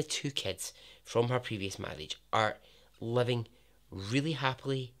and the 2 kids from her previous marriage are living really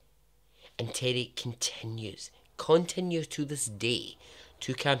happily, and Terry continues to this day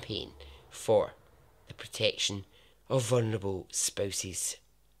to campaign for the protection of vulnerable spouses.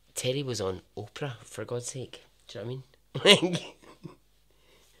 Terry was on Oprah, for God's sake. Do you know what I mean?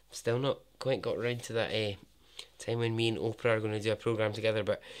 Still not quite got around to that time when me and Oprah are going to do a programme together,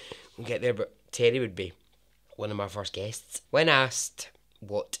 but we'll get there. But Terry would be one of my first guests. When asked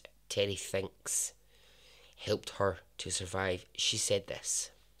what Terry thinks helped her to survive, she said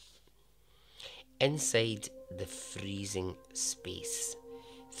this: inside the freezing space,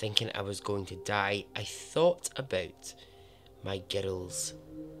 thinking I was going to die, I thought about my girls.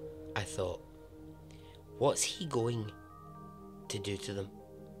 I thought, what's he going to do to them?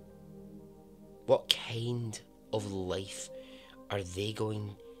 What kind of life are they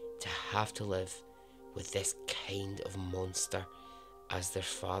going to have to live with this kind of monster as their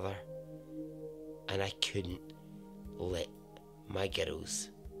father? And I couldn't let my girls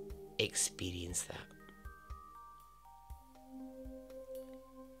experience that.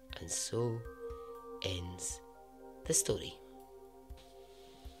 And so ends the story.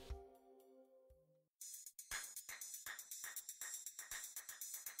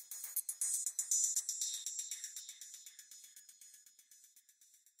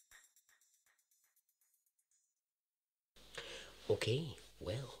 Okay,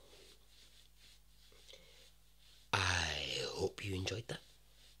 well, I hope you enjoyed that.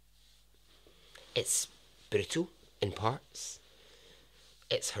 It's brutal in parts.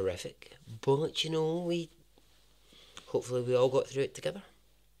 It's horrific, but hopefully we all got through it together.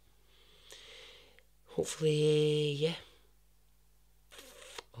 Hopefully, yeah.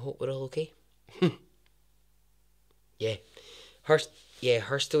 I hope we're all okay. Yeah, her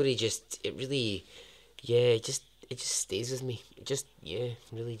story it just stays with me.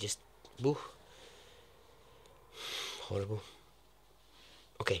 Woo, horrible.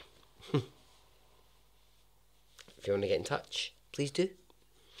 Okay. If you want to get in touch, please do.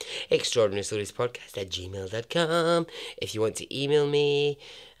 extraordinarystoriespodcast@gmail.com. If you want to email me,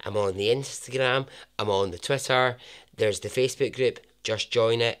 I'm on the Instagram, I'm on the Twitter, there's the Facebook group, just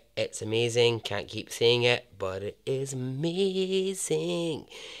join it, it's amazing, can't keep saying it, but it is amazing.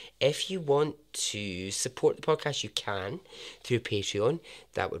 If you want to support the podcast, you can through Patreon,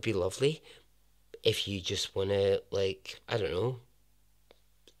 that would be lovely. If you just want to,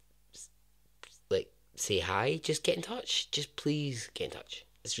 say hi, just get in touch. Just please get in touch.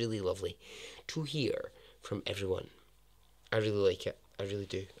 It's really lovely to hear from everyone. I really like it. I really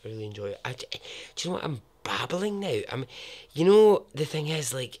do. I really enjoy it. Do you know what? I'm babbling now. The thing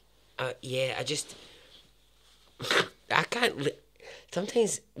is, I can't.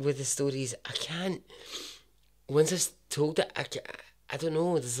 Sometimes with the stories, I can't. Once I've told it, I don't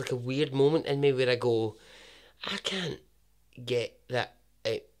know. There's like a weird moment in me where I go, I can't get that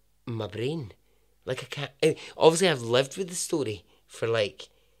out my brain. I can't. Obviously, I've lived with the story for a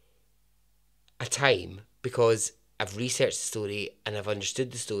time because I've researched the story and I've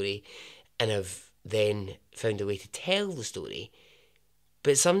understood the story and I've then found a way to tell the story.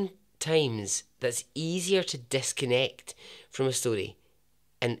 But sometimes that's easier to disconnect from a story.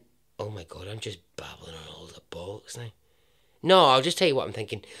 And oh my God, I'm just babbling on all the bollocks now. No, I'll just tell you what I'm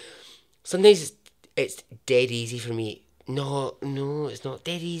thinking. Sometimes it's dead easy for me. No, it's not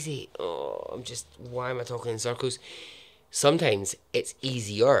dead easy. Why am I talking in circles? Sometimes it's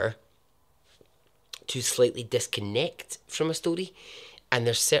easier to slightly disconnect from a story, and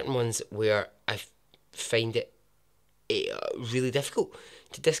there's certain ones where I find it really difficult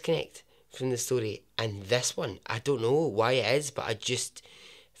to disconnect from the story. And this one, I don't know why it is, but I just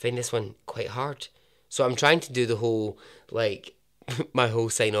find this one quite hard. So I'm trying to do the whole, my whole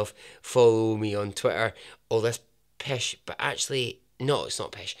sign off, follow me on Twitter, all this pish, but actually, no, it's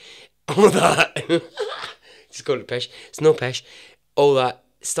not pish. All that, just call it pish. It's no pish. All that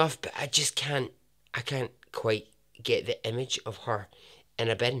stuff, but I can't quite get the image of her in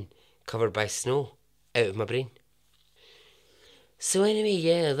a bin covered by snow out of my brain. So anyway,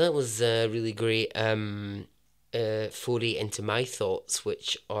 yeah, that was a really great foray into my thoughts,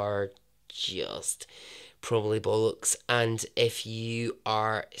 which are just probably bollocks. And if you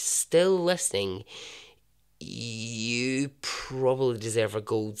are still listening, you probably deserve a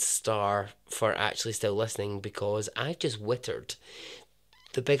gold star for actually still listening, because I've just wittered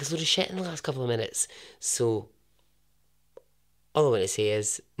the biggest load of shit in the last couple of minutes. So, all I want to say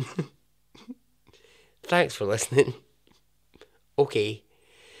is, thanks for listening. Okay,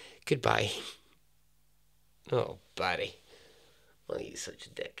 goodbye. Oh, Barry. Why are you such a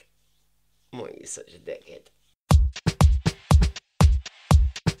dick? Why are you such a dickhead?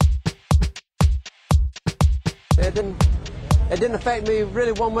 It didn't affect me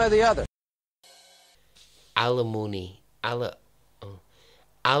really one way or the other. Alimony. Alimony.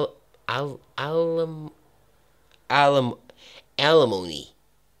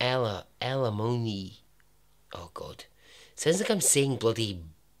 Alimony. Oh, God. Sounds like I'm saying bloody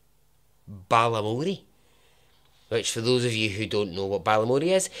Balamori. Which, for those of you who don't know what Balamori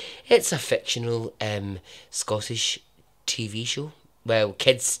is, it's a fictional Scottish TV show. Well,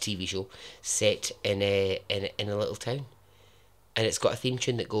 kids' TV show set in a little town. And it's got a theme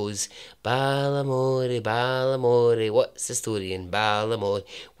tune that goes, Balamori, Balamori, what's the story in Balamori?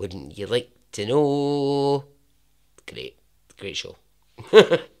 Wouldn't you like to know? Great show.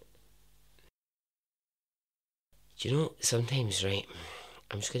 Do you know, sometimes, right,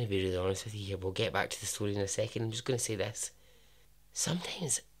 I'm just going to be really honest with you here. We'll get back to the story in a second. I'm just going to say this.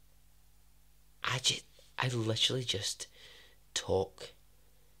 Sometimes, I literally just talk.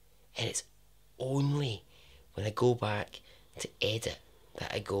 And it's only when I go back to edit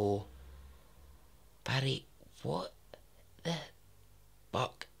that I go, Barry, what the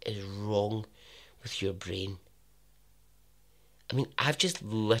fuck is wrong with your brain? I mean, I've just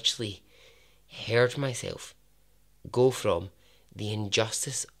literally heard myself go from the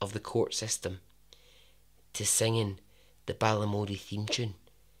injustice of the court system to singing the Balamori theme tune.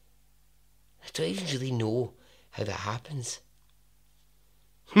 I don't even really know how that happens.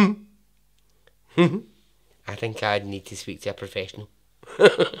 I think I'd need to speak to a professional.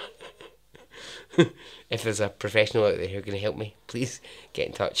 If there's a professional out there who's going to help me, please get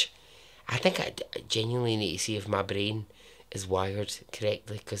in touch. I think I genuinely need to see if my brain is wired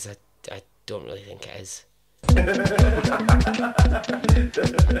correctly, because I don't really think it is.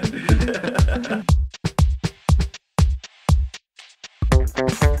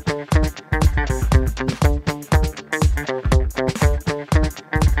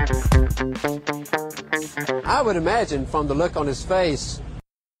 I would imagine from the look on his face,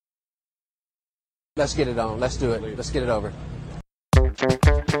 let's get it on, let's do it, let's get it over.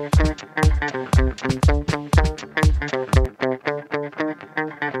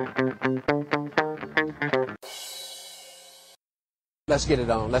 Let's get it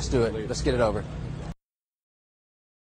on, let's do it, let's get it over.